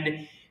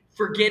 and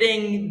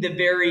forgetting the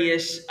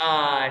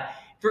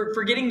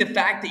forgetting the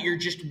fact that you're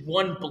just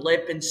one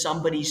blip in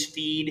somebody's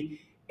feed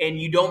and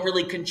you don't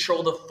really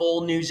control the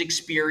full news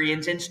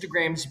experience.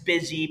 Instagram's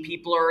busy.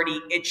 People are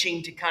already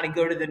itching to kind of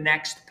go to the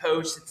next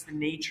post. It's the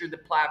nature of the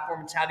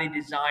platform. It's how they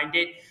designed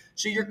it.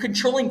 So you're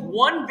controlling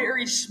one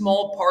very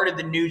small part of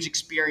the news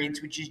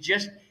experience, which is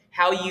just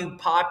how you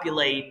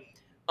populate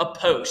a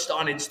post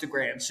on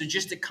Instagram. So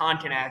just the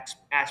content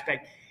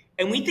aspect.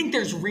 And we think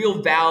there's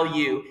real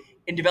value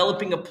in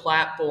developing a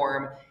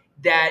platform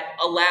that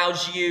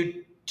allows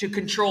you to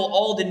control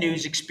all the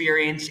news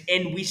experience.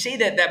 And we say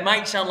that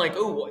might sound like,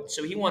 oh, what?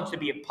 So he wants to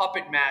be a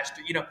puppet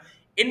master.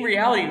 In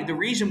reality, the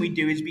reason we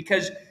do is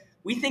because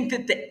we think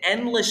that the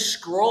endless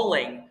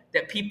scrolling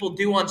that people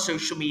do on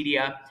social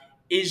media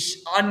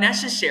is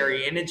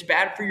unnecessary and it's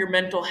bad for your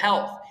mental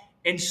health.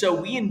 And so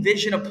we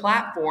envision a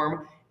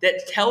platform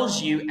that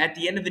tells you at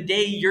the end of the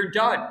day, you're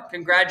done.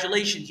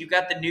 Congratulations, you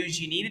got the news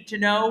you needed to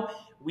know.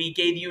 We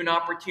gave you an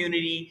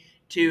opportunity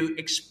to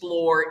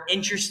explore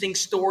interesting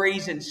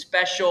stories and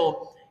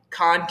special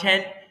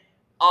content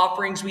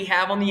offerings we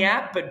have on the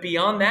app. But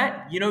beyond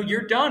that,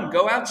 you're done.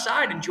 Go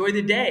outside, enjoy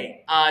the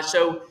day.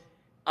 So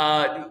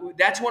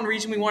that's one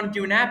reason we want to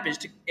do an app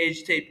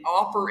is to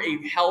offer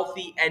a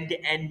healthy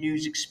end-to-end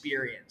news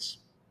experience.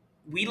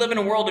 We live in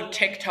a world of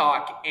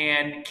TikTok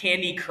and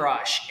Candy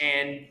Crush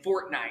and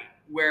Fortnite,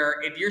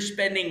 where if you're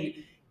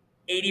spending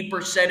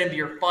 80% of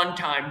your fun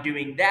time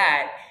doing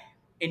that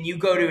and you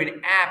go to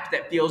an app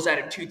that feels out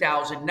of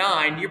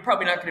 2009, you're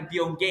probably not going to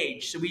feel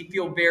engaged. So we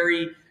feel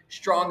very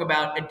strong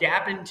about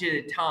adapting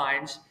to the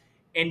times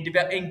and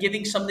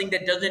giving something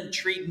that doesn't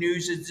treat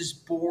news as this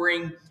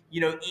boring,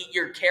 eat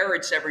your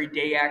carrots every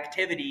day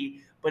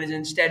activity, but is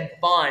instead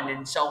fun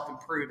and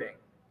self-improving.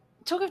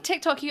 Talk of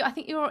TikTok, I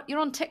think you're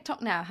on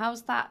TikTok now.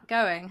 How's that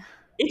going?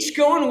 It's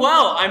going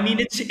well. I mean,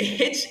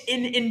 it's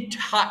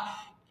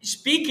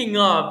speaking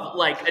of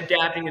like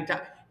adapting,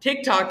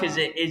 TikTok is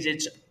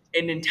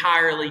an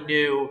entirely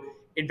new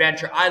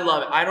adventure. I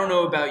love it. I don't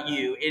know about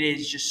you. It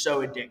is just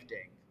so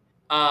addicting.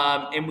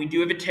 And we do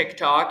have a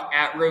TikTok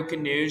at Roka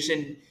News,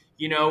 and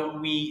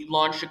we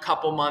launched a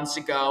couple months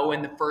ago.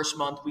 In the first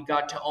month, we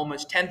got to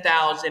almost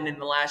 10,000. In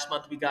the last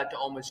month, we got to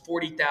almost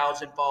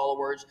 40,000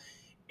 followers.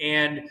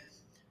 And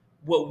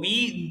what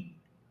we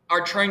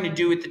are trying to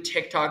do with the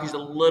TikTok is a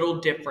little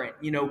different.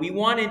 We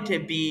wanted to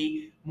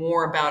be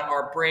more about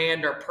our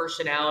brand, our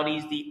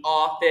personalities, the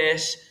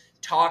office,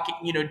 talking,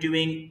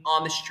 doing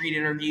on the street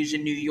interviews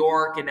in New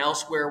York and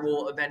elsewhere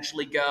we'll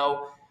eventually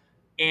go.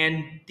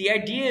 And the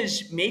idea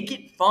is make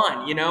it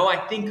fun.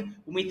 I think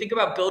when we think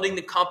about building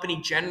the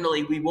company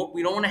generally, we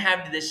don't want to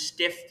have this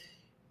stiff,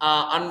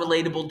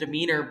 unrelatable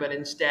demeanor, but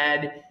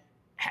instead,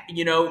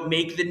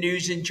 make the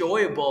news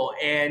enjoyable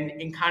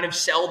and kind of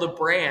sell the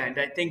brand.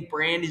 I think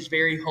brand is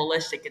very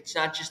holistic. It's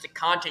not just the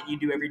content you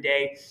do every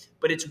day,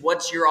 but it's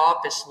what's your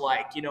office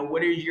like?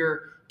 What are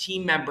your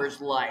team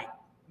members like?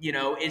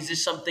 Is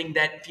this something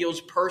that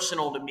feels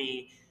personal to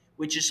me,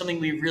 which is something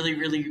we really,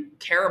 really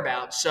care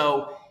about.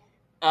 So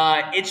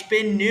it's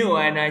been new,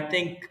 and I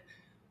think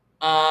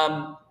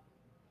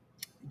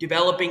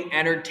developing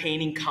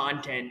entertaining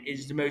content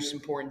is the most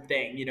important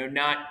thing.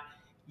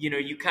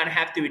 You kind of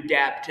have to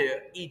adapt to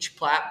each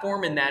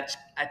platform, and that's,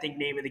 I think,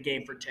 name of the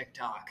game for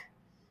TikTok.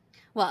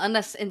 Well,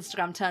 unless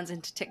Instagram turns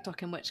into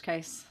TikTok, in which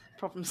case,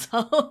 problem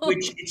solved.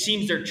 Which it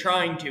seems they're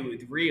trying to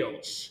with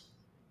Reels.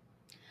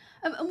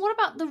 And what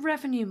about the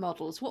revenue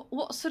models?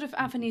 What sort of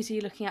avenues are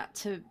you looking at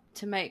to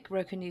make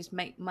Roka News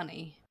make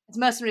money? As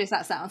mercenary as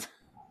that sounds.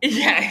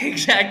 Yeah,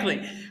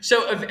 exactly.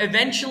 So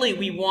eventually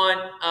we want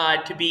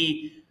to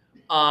be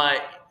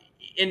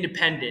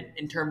independent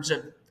in terms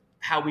of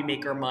how we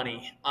make our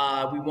money.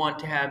 We want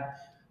to have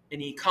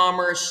an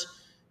e-commerce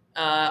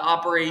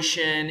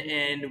operation,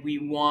 and we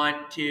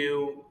want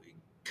to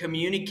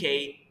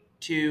communicate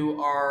to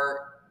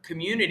our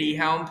community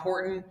how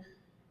important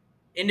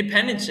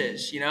independence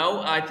is.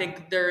 I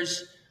think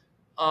there's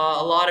a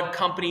lot of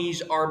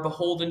companies are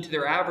beholden to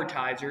their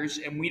advertisers,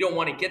 and we don't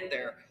want to get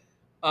there.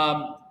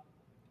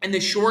 In the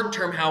short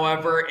term,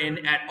 however,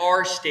 and at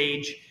our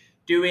stage,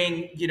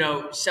 doing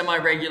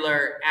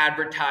semi-regular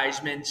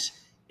advertisements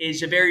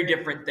is a very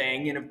different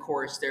thing. And of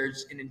course,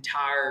 there's an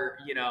entire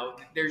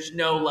there's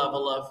no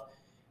level of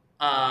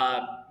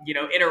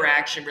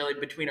interaction really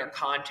between our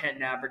content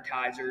and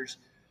advertisers.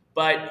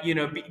 But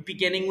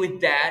beginning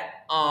with that,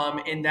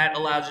 and that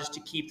allows us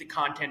to keep the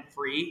content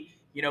free.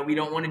 We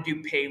don't want to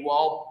do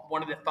paywall.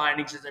 One of the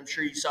findings, as I'm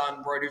sure you saw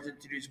in Reuters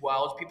Institute as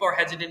well, is people are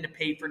hesitant to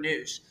pay for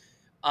news.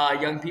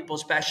 Young people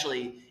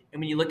especially. And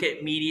when you look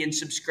at median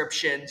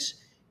subscriptions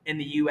in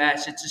the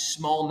U.S., it's a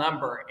small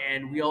number.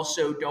 And we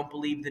also don't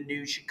believe the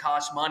news should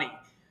cost money.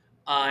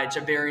 It's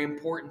a very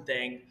important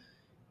thing.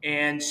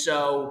 And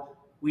so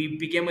we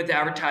begin with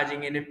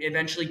advertising and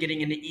eventually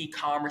getting into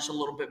e-commerce a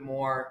little bit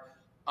more.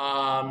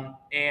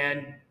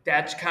 And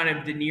that's kind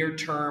of the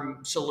near-term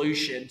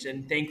solutions.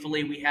 And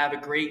thankfully, we have a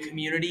great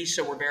community,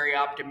 so we're very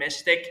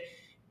optimistic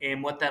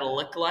in what that'll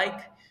look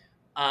like.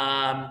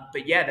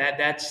 But yeah,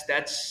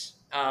 that's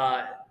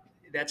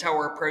how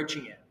we're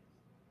approaching it.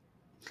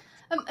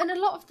 And a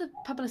lot of the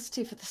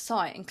publicity for the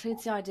site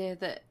includes the idea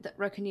that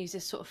Roka News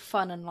is sort of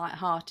fun and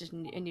lighthearted,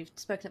 and you've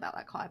spoken about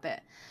that quite a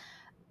bit.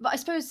 But I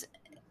suppose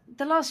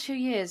the last few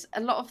years,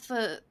 a lot of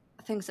the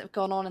things that have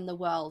gone on in the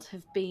world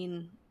have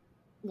been,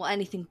 well,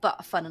 anything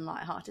but fun and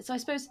lighthearted. So I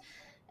suppose,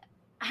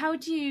 how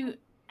do you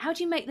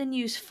make the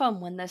news fun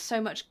when there's so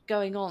much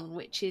going on,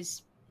 which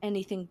is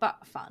anything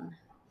but fun?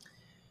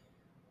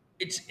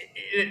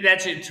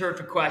 That's a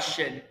terrific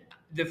question.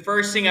 The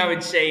first thing I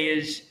would say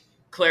is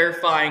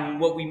clarifying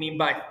what we mean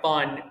by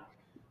fun.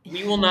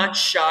 We will not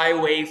shy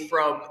away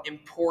from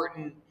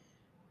important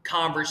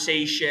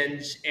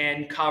conversations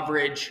and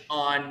coverage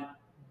on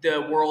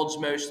the world's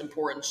most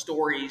important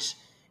stories.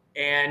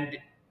 And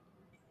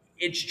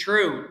it's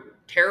true.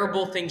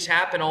 Terrible things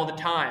happen all the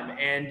time.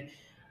 And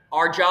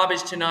our job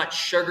is to not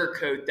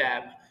sugarcoat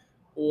them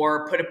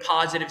or put a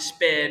positive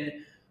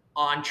spin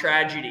on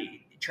tragedy.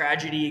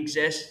 Tragedy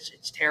exists,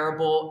 it's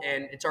terrible,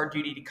 and it's our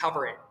duty to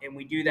cover it. And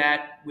we do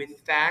that with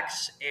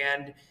facts,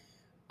 and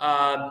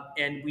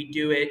we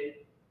do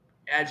it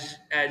as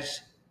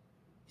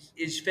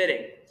is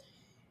fitting.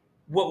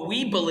 What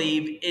we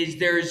believe is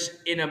there's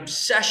an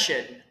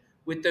obsession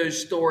with those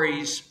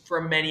stories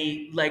from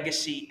many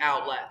legacy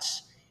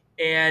outlets.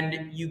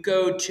 And you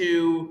go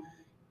to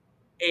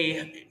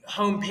a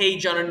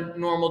homepage on a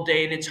normal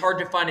day, and it's hard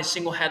to find a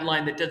single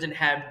headline that doesn't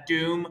have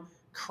doom,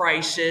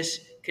 crisis,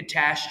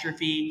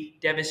 catastrophe,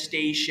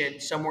 devastation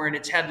somewhere in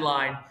its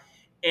headline.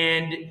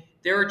 And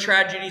there are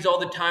tragedies all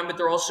the time, but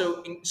there are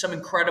also some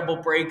incredible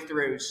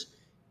breakthroughs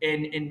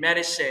in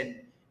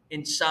medicine,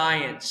 in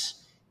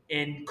science,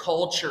 in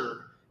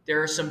culture.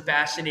 There are some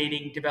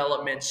fascinating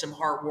developments, some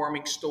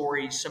heartwarming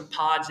stories, some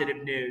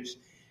positive news.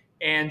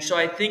 And so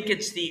I think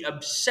it's the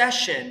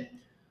obsession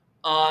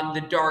on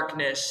the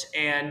darkness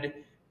and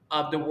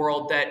of the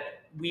world that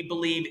we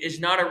believe is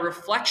not a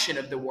reflection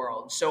of the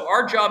world. So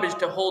our job is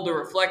to hold a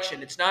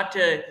reflection. It's not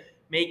to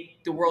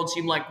make the world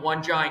seem like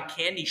one giant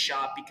candy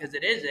shop, because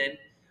it isn't,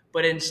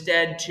 but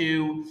instead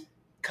to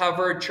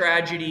cover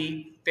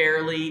tragedy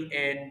fairly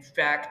and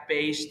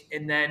fact-based,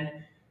 and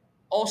then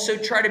also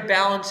try to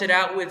balance it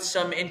out with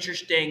some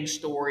interesting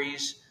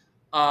stories,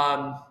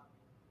 um,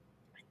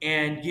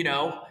 and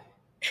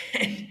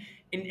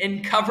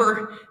and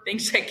cover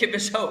things that give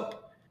us hope.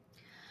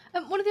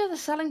 One of the other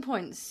selling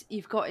points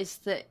you've got is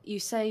that you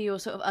say you're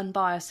sort of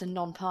unbiased and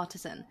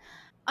non-partisan.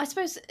 I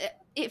suppose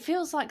it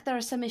feels like there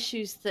are some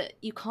issues that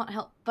you can't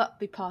help but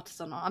be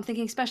partisan on. I'm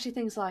thinking especially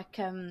things like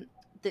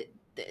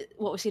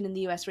what we've seen in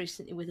the US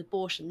recently with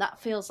abortion. That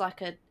feels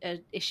like a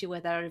issue where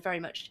there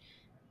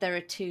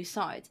are two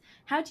sides.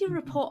 How do you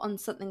report on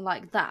something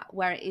like that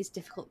where it is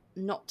difficult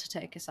not to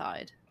take a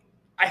side?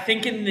 I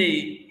think in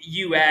the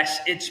US,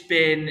 it's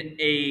been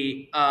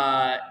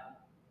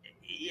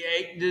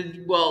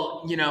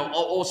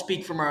I'll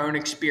speak from our own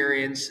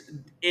experience.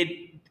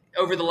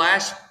 Over the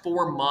last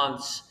 4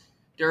 months,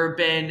 there have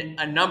been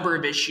a number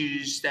of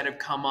issues that have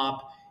come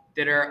up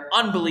that are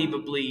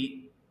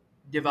unbelievably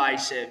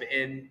divisive,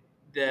 and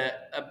the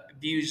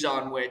views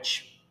on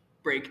which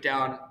break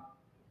down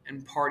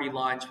and party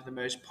lines for the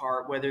most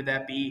part, whether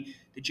that be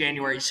the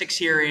January 6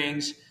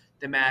 hearings,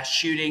 the mass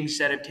shootings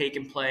that have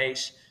taken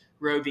place,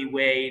 Roe v.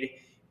 Wade.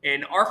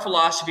 And our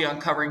philosophy on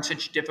covering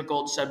such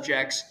difficult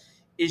subjects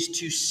is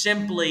to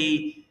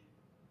simply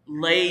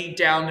lay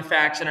down the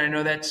facts. And I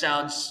know that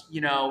sounds,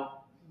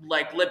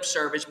 like lip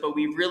service, but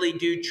we really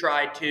do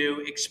try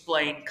to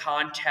explain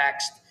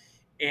context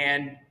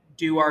and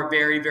do our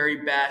very,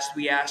 very best.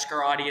 We ask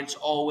our audience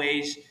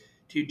always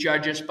to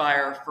judge us by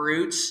our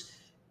fruits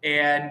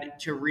and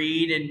to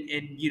read,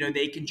 and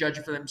they can judge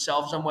for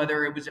themselves on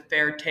whether it was a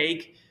fair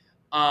take.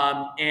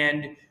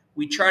 And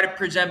we try to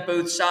present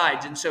both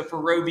sides. And so for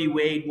Roe v.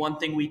 Wade, one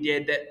thing we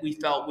did that we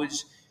felt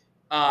was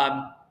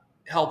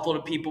helpful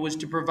to people was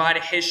to provide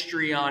a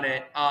history on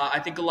it. I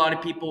think a lot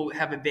of people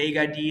have a vague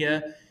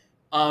idea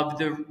of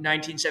the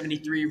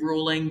 1973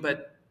 ruling,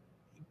 but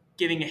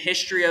giving a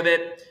history of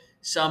it,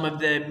 some of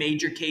the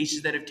major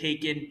cases that have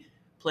taken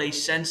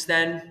place since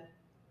then,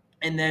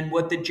 and then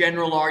what the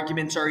general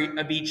arguments are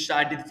of each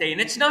side to the day.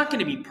 And it's not going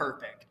to be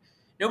perfect.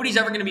 Nobody's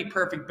ever going to be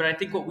perfect, but I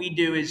think what we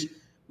do is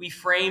we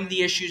frame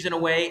the issues in a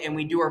way, and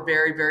we do our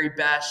very, very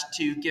best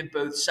to give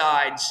both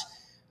sides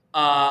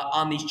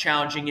on these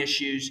challenging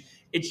issues.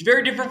 It's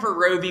very different for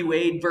Roe v.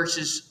 Wade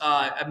versus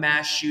a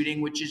mass shooting,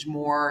 which is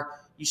more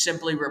you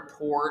simply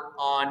report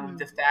on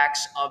the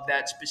facts of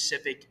that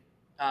specific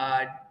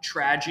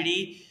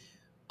tragedy,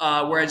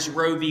 whereas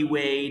Roe v.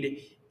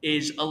 Wade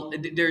is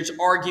there's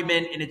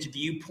argument and its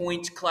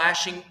viewpoints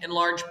clashing in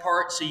large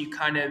part, so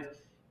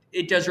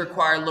it does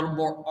require a little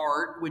more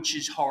art, which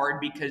is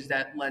hard because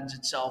that lends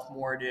itself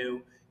more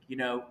to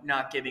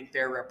not giving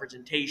fair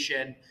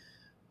representation,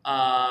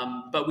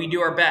 but we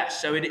do our best,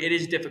 so it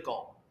is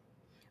difficult.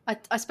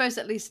 I suppose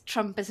at least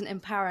Trump isn't in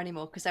power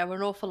anymore, because there were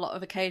an awful lot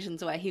of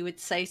occasions where he would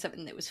say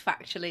something that was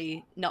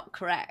factually not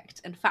correct,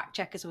 and fact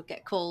checkers would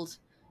get called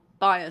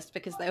biased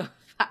because they were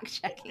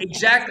fact checking.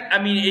 Exactly.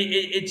 I mean,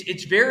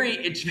 it's very,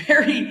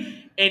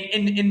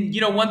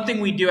 and one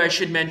thing we do, I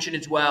should mention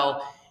as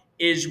well,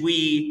 is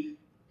we're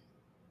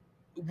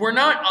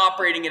not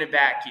operating in a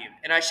vacuum,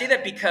 and I say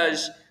that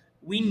because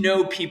we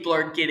know people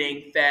are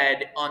getting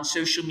fed on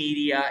social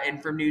media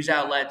and from news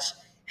outlets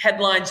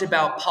headlines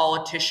about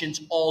politicians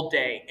all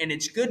day. And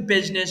it's good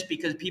business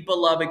because people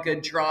love a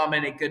good drama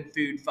and a good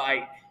food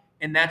fight.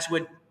 And that's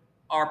what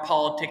our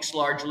politics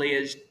largely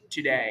is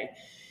today.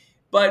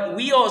 But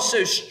we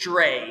also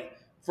stray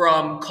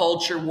from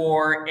culture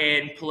war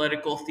and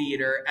political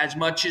theater as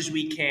much as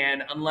we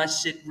can,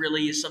 unless it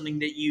really is something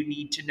that you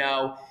need to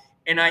know.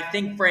 And I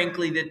think,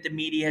 frankly, that the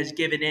media has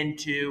given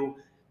into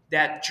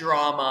that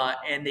drama,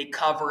 and they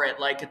cover it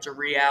like it's a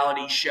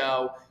reality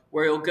show,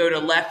 where you'll go to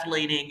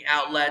left-leaning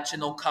outlets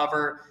and they'll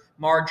cover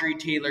Marjorie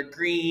Taylor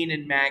Greene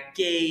and Matt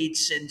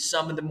Gaetz and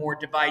some of the more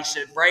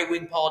divisive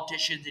right-wing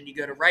politicians, and you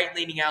go to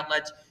right-leaning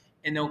outlets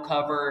and they'll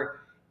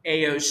cover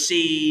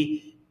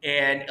AOC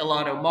and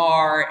Ilhan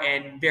Omar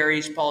and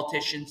various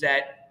politicians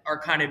that are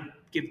kind of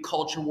give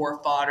culture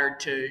war fodder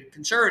to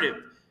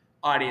conservative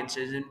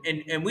audiences.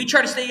 And we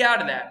try to stay out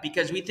of that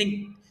because we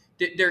think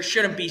that there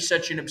shouldn't be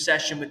such an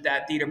obsession with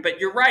that theater. But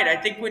you're right. I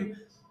think when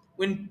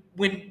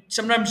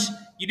sometimes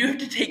you do have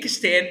to take a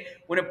stand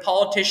when a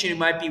politician who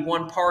might be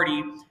one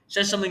party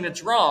says something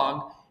that's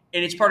wrong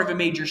and it's part of a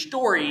major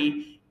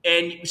story,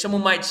 and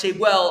someone might say,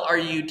 well, are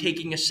you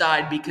taking a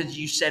side because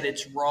you said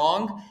it's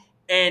wrong?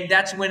 And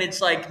that's when it's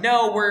like,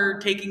 no,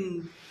 we're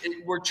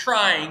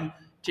trying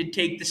to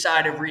take the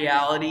side of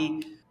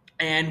reality.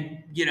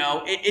 And,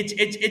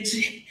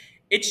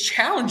 it's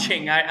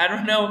challenging. I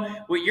don't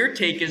know what your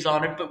take is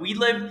on it, but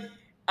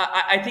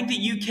I think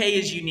the UK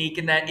is unique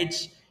in that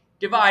it's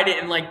divided,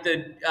 and like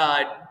the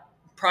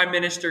Prime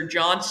Minister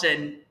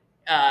Johnson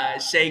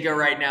saga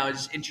right now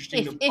is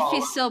interesting. If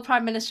he's still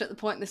Prime Minister at the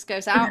point this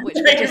goes out, which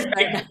we just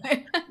don't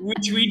know.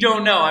 Which we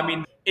don't know. I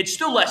mean, it's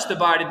still less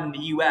divided than the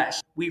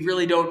US. We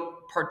really don't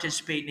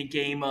participate in a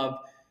game of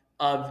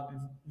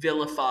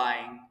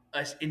vilifying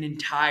an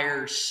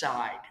entire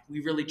side.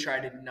 We really try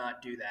to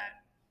not do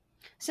that.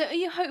 So are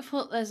you hopeful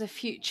that there's a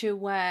future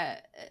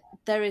where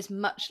there is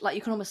much, like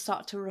you can almost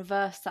start to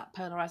reverse that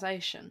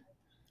polarization?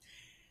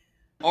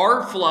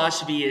 Our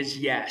philosophy is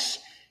yes.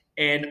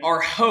 And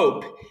our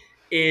hope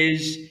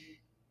is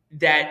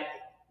that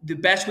the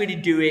best way to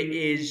do it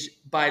is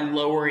by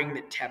lowering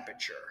the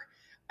temperature.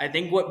 I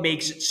think what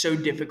makes it so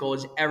difficult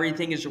is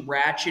everything is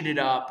ratcheted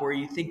up, where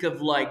you think of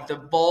like the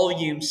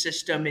volume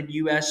system in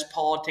US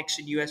politics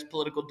and US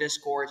political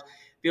discourse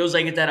feels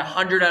like it's at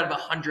 100 out of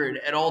 100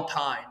 at all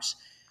times.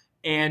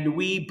 And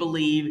we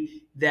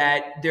believe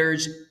that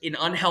there's an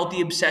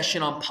unhealthy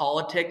obsession on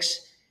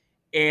politics.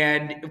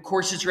 And of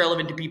course, it's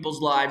relevant to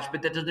people's lives,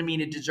 but that doesn't mean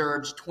it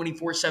deserves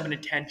 24/7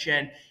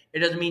 attention. It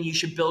doesn't mean you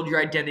should build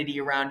your identity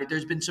around it.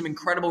 There's been some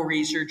incredible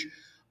research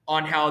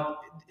on how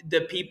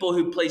the people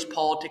who place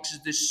politics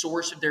as the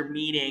source of their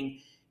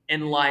meaning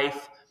in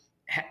life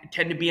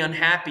tend to be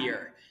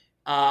unhappier.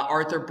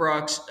 Arthur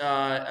Brooks,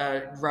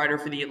 a writer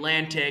for The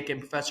Atlantic and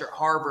professor at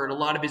Harvard, a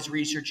lot of his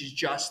research is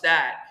just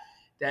that.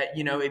 That,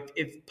 you know,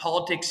 if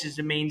politics is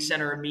the main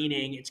center of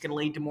meaning, it's going to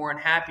lead to more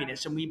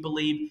unhappiness. And we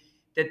believe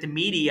that the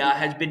media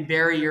has been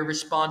very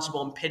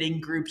irresponsible in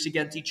pitting groups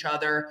against each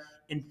other,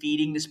 in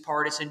feeding this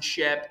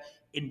partisanship,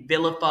 in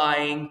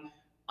vilifying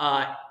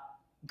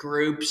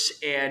groups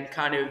and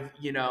kind of,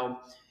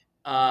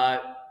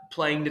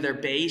 playing to their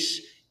base,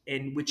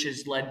 and which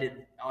has led to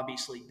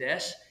obviously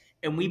this.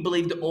 And we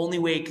believe the only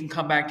way it can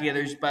come back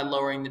together is by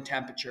lowering the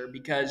temperature,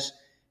 because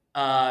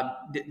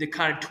the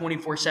kind of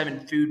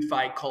 24/7 food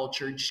fight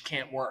culture just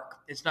can't work.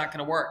 It's not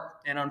going to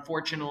work. And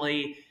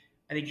unfortunately,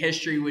 I think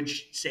history would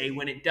say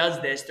when it does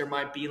this, there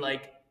might be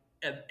like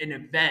an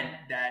event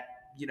that,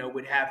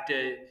 would have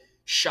to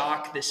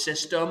shock the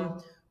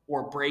system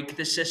or break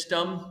the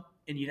system,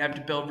 and you'd have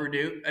to build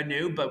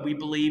anew. But we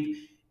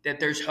believe that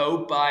there's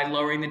hope by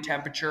lowering the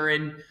temperature.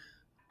 And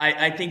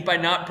I think by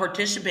not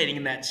participating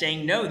in that,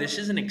 saying, no, this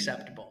isn't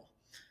acceptable.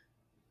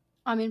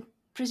 I mean,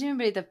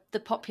 presumably the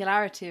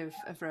popularity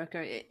of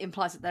Rocha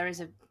implies that there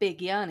is a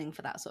big yearning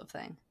for that sort of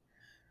thing.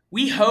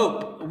 We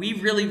hope. We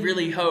really,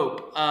 really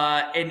hope.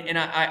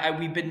 And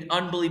we've been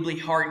unbelievably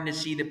heartened to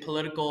see the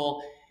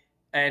political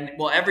and,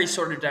 well, every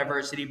sort of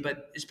diversity,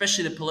 but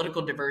especially the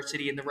political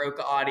diversity in the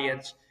Rocha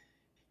audience.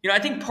 I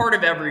think part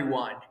of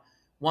everyone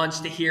wants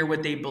to hear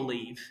what they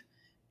believe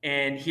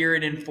and hear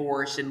it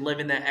enforced and live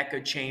in that echo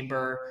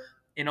chamber,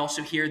 and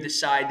also hear the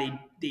side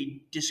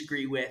they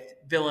disagree with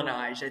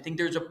villainized. I think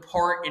there's a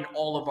part in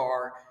all of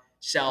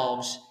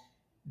ourselves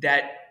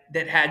that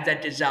had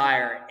that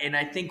desire. And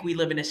I think we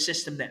live in a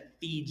system that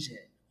feeds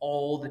it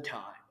all the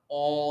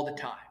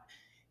time.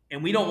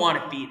 And we don't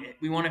want to feed it.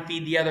 We want to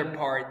feed the other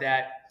part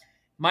that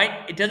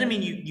it doesn't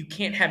mean you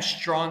can't have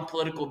strong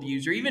political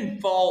views or even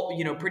fall,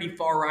 pretty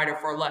far right or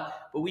far left.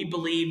 But we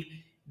believe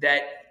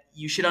that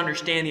you should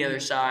understand the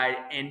other side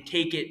and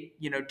take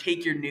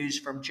your news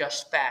from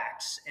just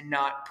facts and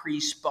not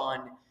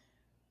pre-spun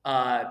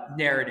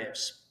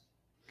narratives.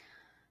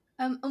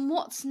 And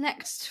what's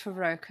next for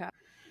Rocha?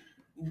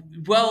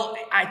 Well,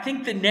 I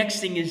think the next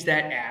thing is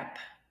that app,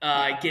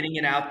 getting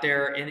it out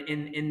there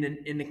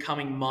in the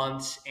coming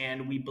months,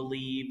 and we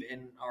believe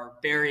and are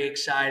very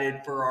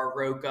excited for our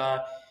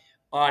Rocha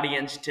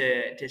audience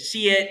to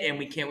see it, and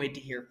we can't wait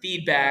to hear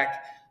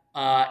feedback.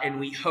 And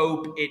we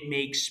hope it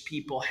makes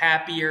people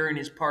happier and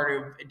is part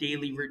of a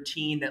daily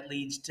routine that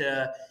leads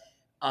to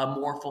a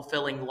more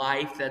fulfilling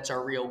life. That's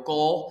our real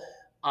goal.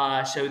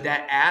 So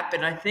that app,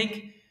 and I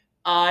think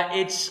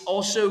it's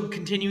also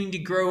continuing to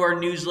grow our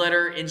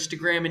newsletter,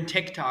 Instagram, and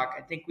TikTok.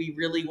 I think we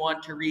really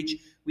want to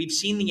reach. We've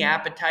seen the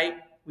appetite,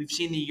 we've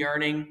seen the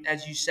yearning,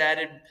 as you said,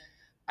 and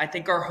I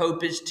think our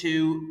hope is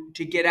to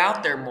get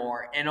out there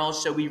more. And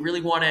also, we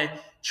really want to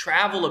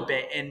travel a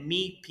bit and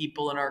meet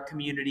people in our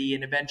community,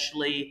 and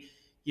eventually,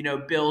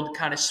 build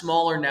kind of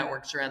smaller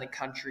networks around the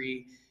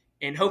country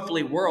and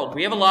hopefully world.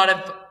 We have a lot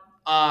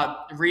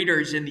of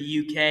readers in the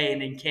UK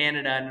and in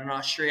Canada and in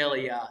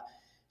Australia.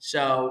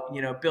 So,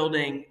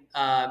 building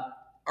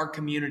our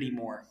community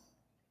more.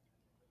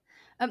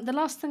 The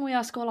last thing we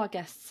ask all our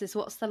guests is,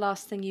 what's the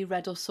last thing you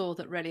read or saw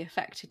that really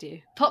affected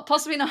you?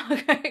 Possibly not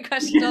a great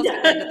question to ask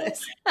at the end of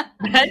this.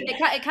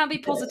 It can be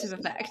positive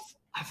effects.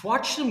 I've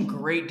watched some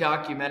great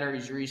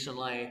documentaries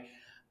recently.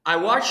 I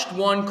watched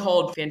one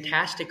called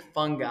Fantastic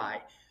Fungi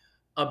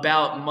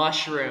about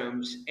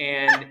mushrooms,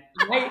 and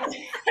I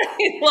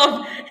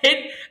love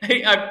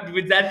it.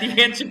 Was that the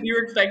answer you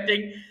were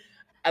expecting?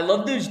 I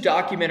love those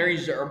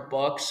documentaries or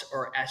books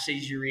or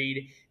essays you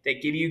read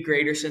that give you a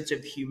greater sense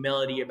of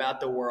humility about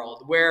the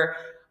world, where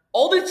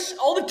all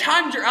the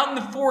times you're out in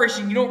the forest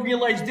and you don't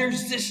realize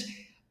there's this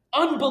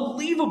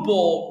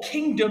unbelievable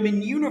kingdom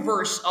and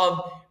universe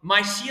of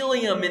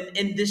mycelium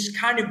and this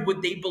kind of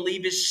what they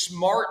believe is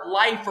smart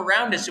life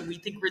around us, and we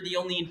think we're the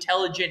only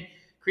intelligent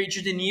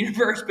creatures in the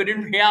universe, but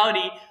in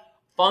reality,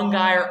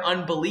 fungi are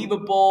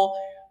unbelievable.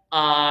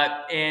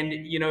 And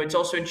it's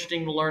also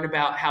interesting to learn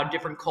about how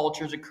different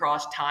cultures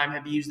across time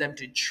have used them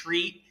to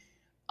treat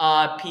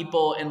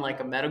people in like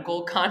a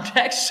medical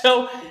context.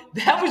 So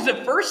that was the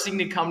first thing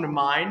to come to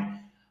mind.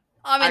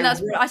 I mean, I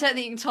don't think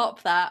you can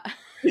top that.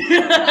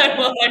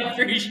 Well, I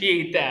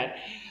appreciate that.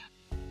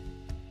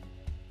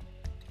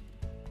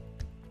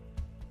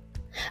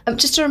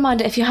 Just a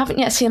reminder, if you haven't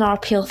yet seen our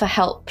appeal for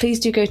help, please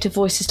do go to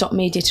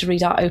voices.media to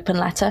read our open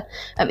letter.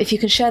 If you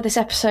can share this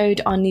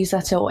episode, our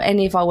newsletter, or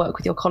any of our work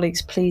with your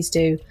colleagues, please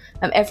do.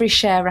 Every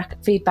share,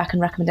 feedback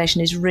and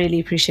recommendation is really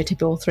appreciated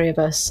by all three of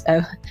us.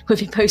 We've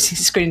been posting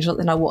screenshots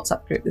in our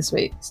WhatsApp group this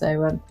week.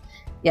 So,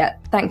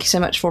 thank you so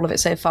much for all of it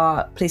so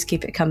far. Please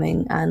keep it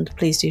coming, and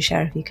please do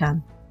share if you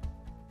can.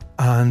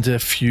 And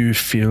if you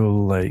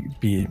feel like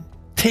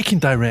taking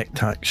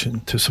direct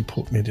action to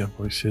support Media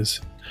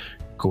Voices,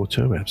 go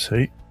to our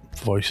website,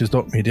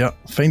 voices.media,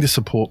 find the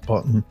support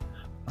button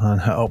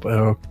and hit up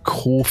our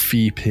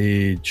Ko-fi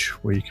page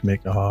where you can make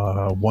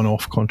a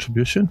one-off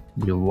contribution.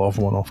 We love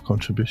one-off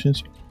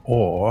contributions.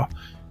 Or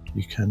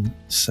you can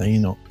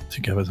sign up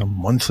to give us a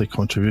monthly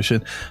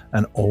contribution,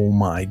 and oh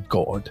my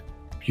God,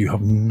 you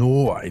have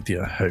no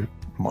idea how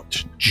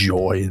much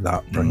joy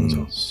that brings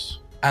us.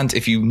 And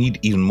if you need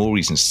even more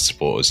reasons to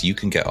support us, you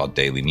can get our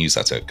daily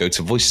newsletter. Go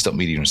to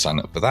voices.media and sign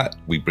up for that.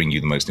 We bring you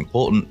the most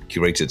important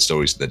curated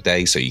stories of the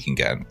day, so you can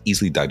get an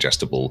easily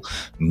digestible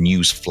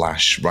news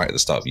flash right at the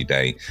start of your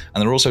day.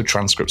 And there are also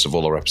transcripts of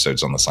all our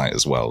episodes on the site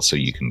as well, so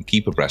you can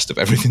keep abreast of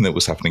everything that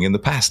was happening in the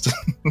past.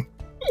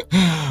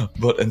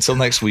 But until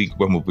next week,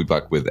 when we'll be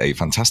back with a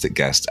fantastic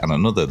guest and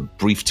another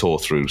brief tour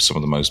through some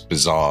of the most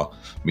bizarre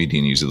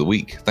media news of the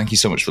week. Thank you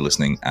so much for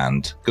listening,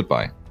 and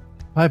goodbye.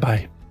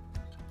 Bye-bye.